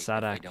nothing.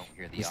 Sadak,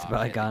 Mr.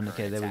 Bygone.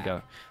 Okay, there we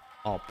go.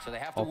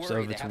 Ops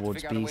over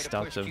towards B,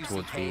 stops over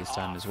towards B this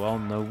time as well.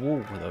 No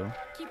wall though.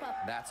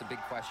 That's a big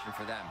question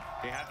for them.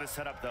 They have the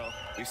setup though.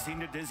 We've seen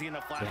the Dizzy in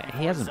the flash. Yeah,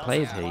 he hasn't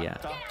played here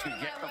yet. To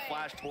get the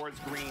flash towards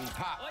green.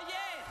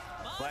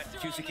 But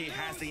QCK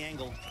has the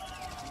angle.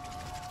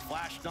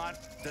 Flash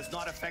does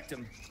not affect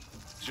him.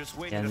 Just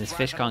waiting. Yeah, and this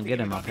Fish can't get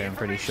him up here, I'm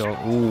pretty sure.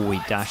 Ooh, he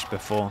dashed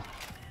before.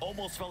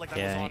 Almost felt like that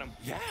was on him.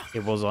 Yeah.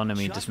 It was on him,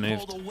 he just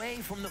moved. Away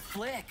from the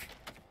flick.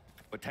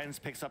 But Tens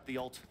picks up the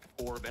ult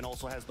orb and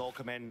also has the ult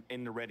command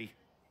in the ready.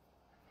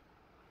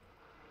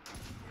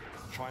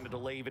 Trying to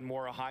delay even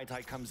more. A high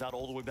tide comes out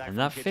all the way back. And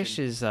that Fish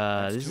is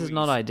this is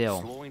not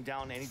ideal. Slowing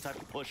down any type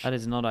of push. That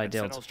is not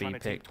ideal to be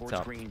picked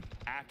up.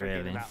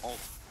 Really.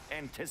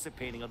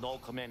 Anticipating an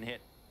ult command hit.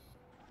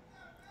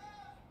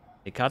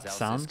 They cut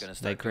sound,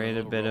 they create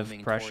a bit of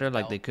pressure,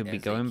 like they could be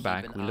going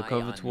back. We look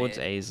over towards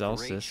A,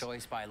 Zolcis.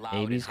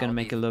 AB's going to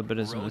make a little bit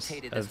of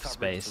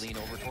space.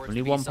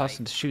 Only one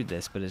person to shoot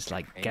this, but it's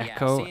like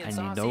Gecko, and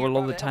you know a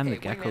lot of the time the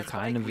Gecko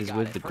kind of is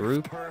with the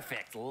group.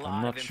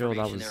 I'm not sure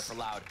that was...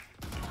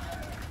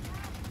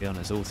 To be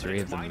honest, all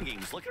three of them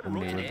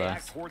were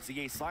back.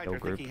 Go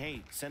group.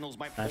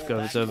 That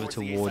goes over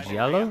towards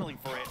Yellow.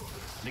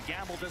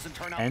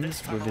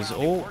 Ends with his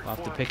ult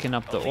after picking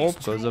up the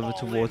orb, goes over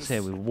towards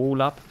here. We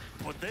wall up.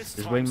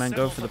 Does Wingman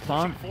go for the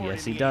plant?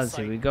 Yes, he does.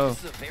 Here we go.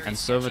 And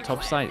Sova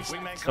top site.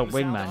 Stop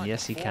Wingman.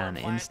 Yes, he can.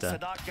 Insta.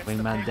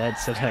 Wingman dead,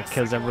 so that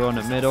kills everyone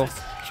at middle.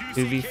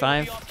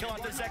 2v5.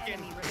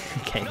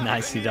 Okay,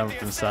 nicely done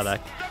from Sadak.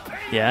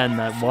 Yeah, and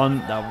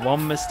that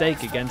one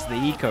mistake against the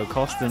eco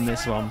cost him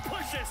this one.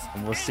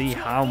 And we'll see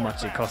how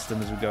much it cost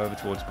him as we go over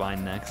towards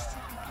Bind next.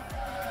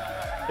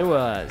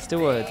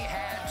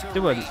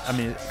 I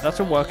mean, that's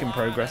a work in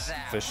progress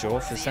for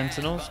sure for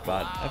Sentinels,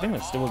 but I think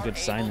that's still a good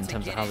sign in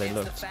terms of how they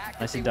looked.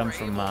 Nicely done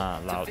from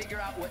Loud.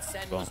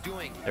 Well,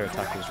 their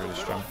attack was really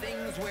strong.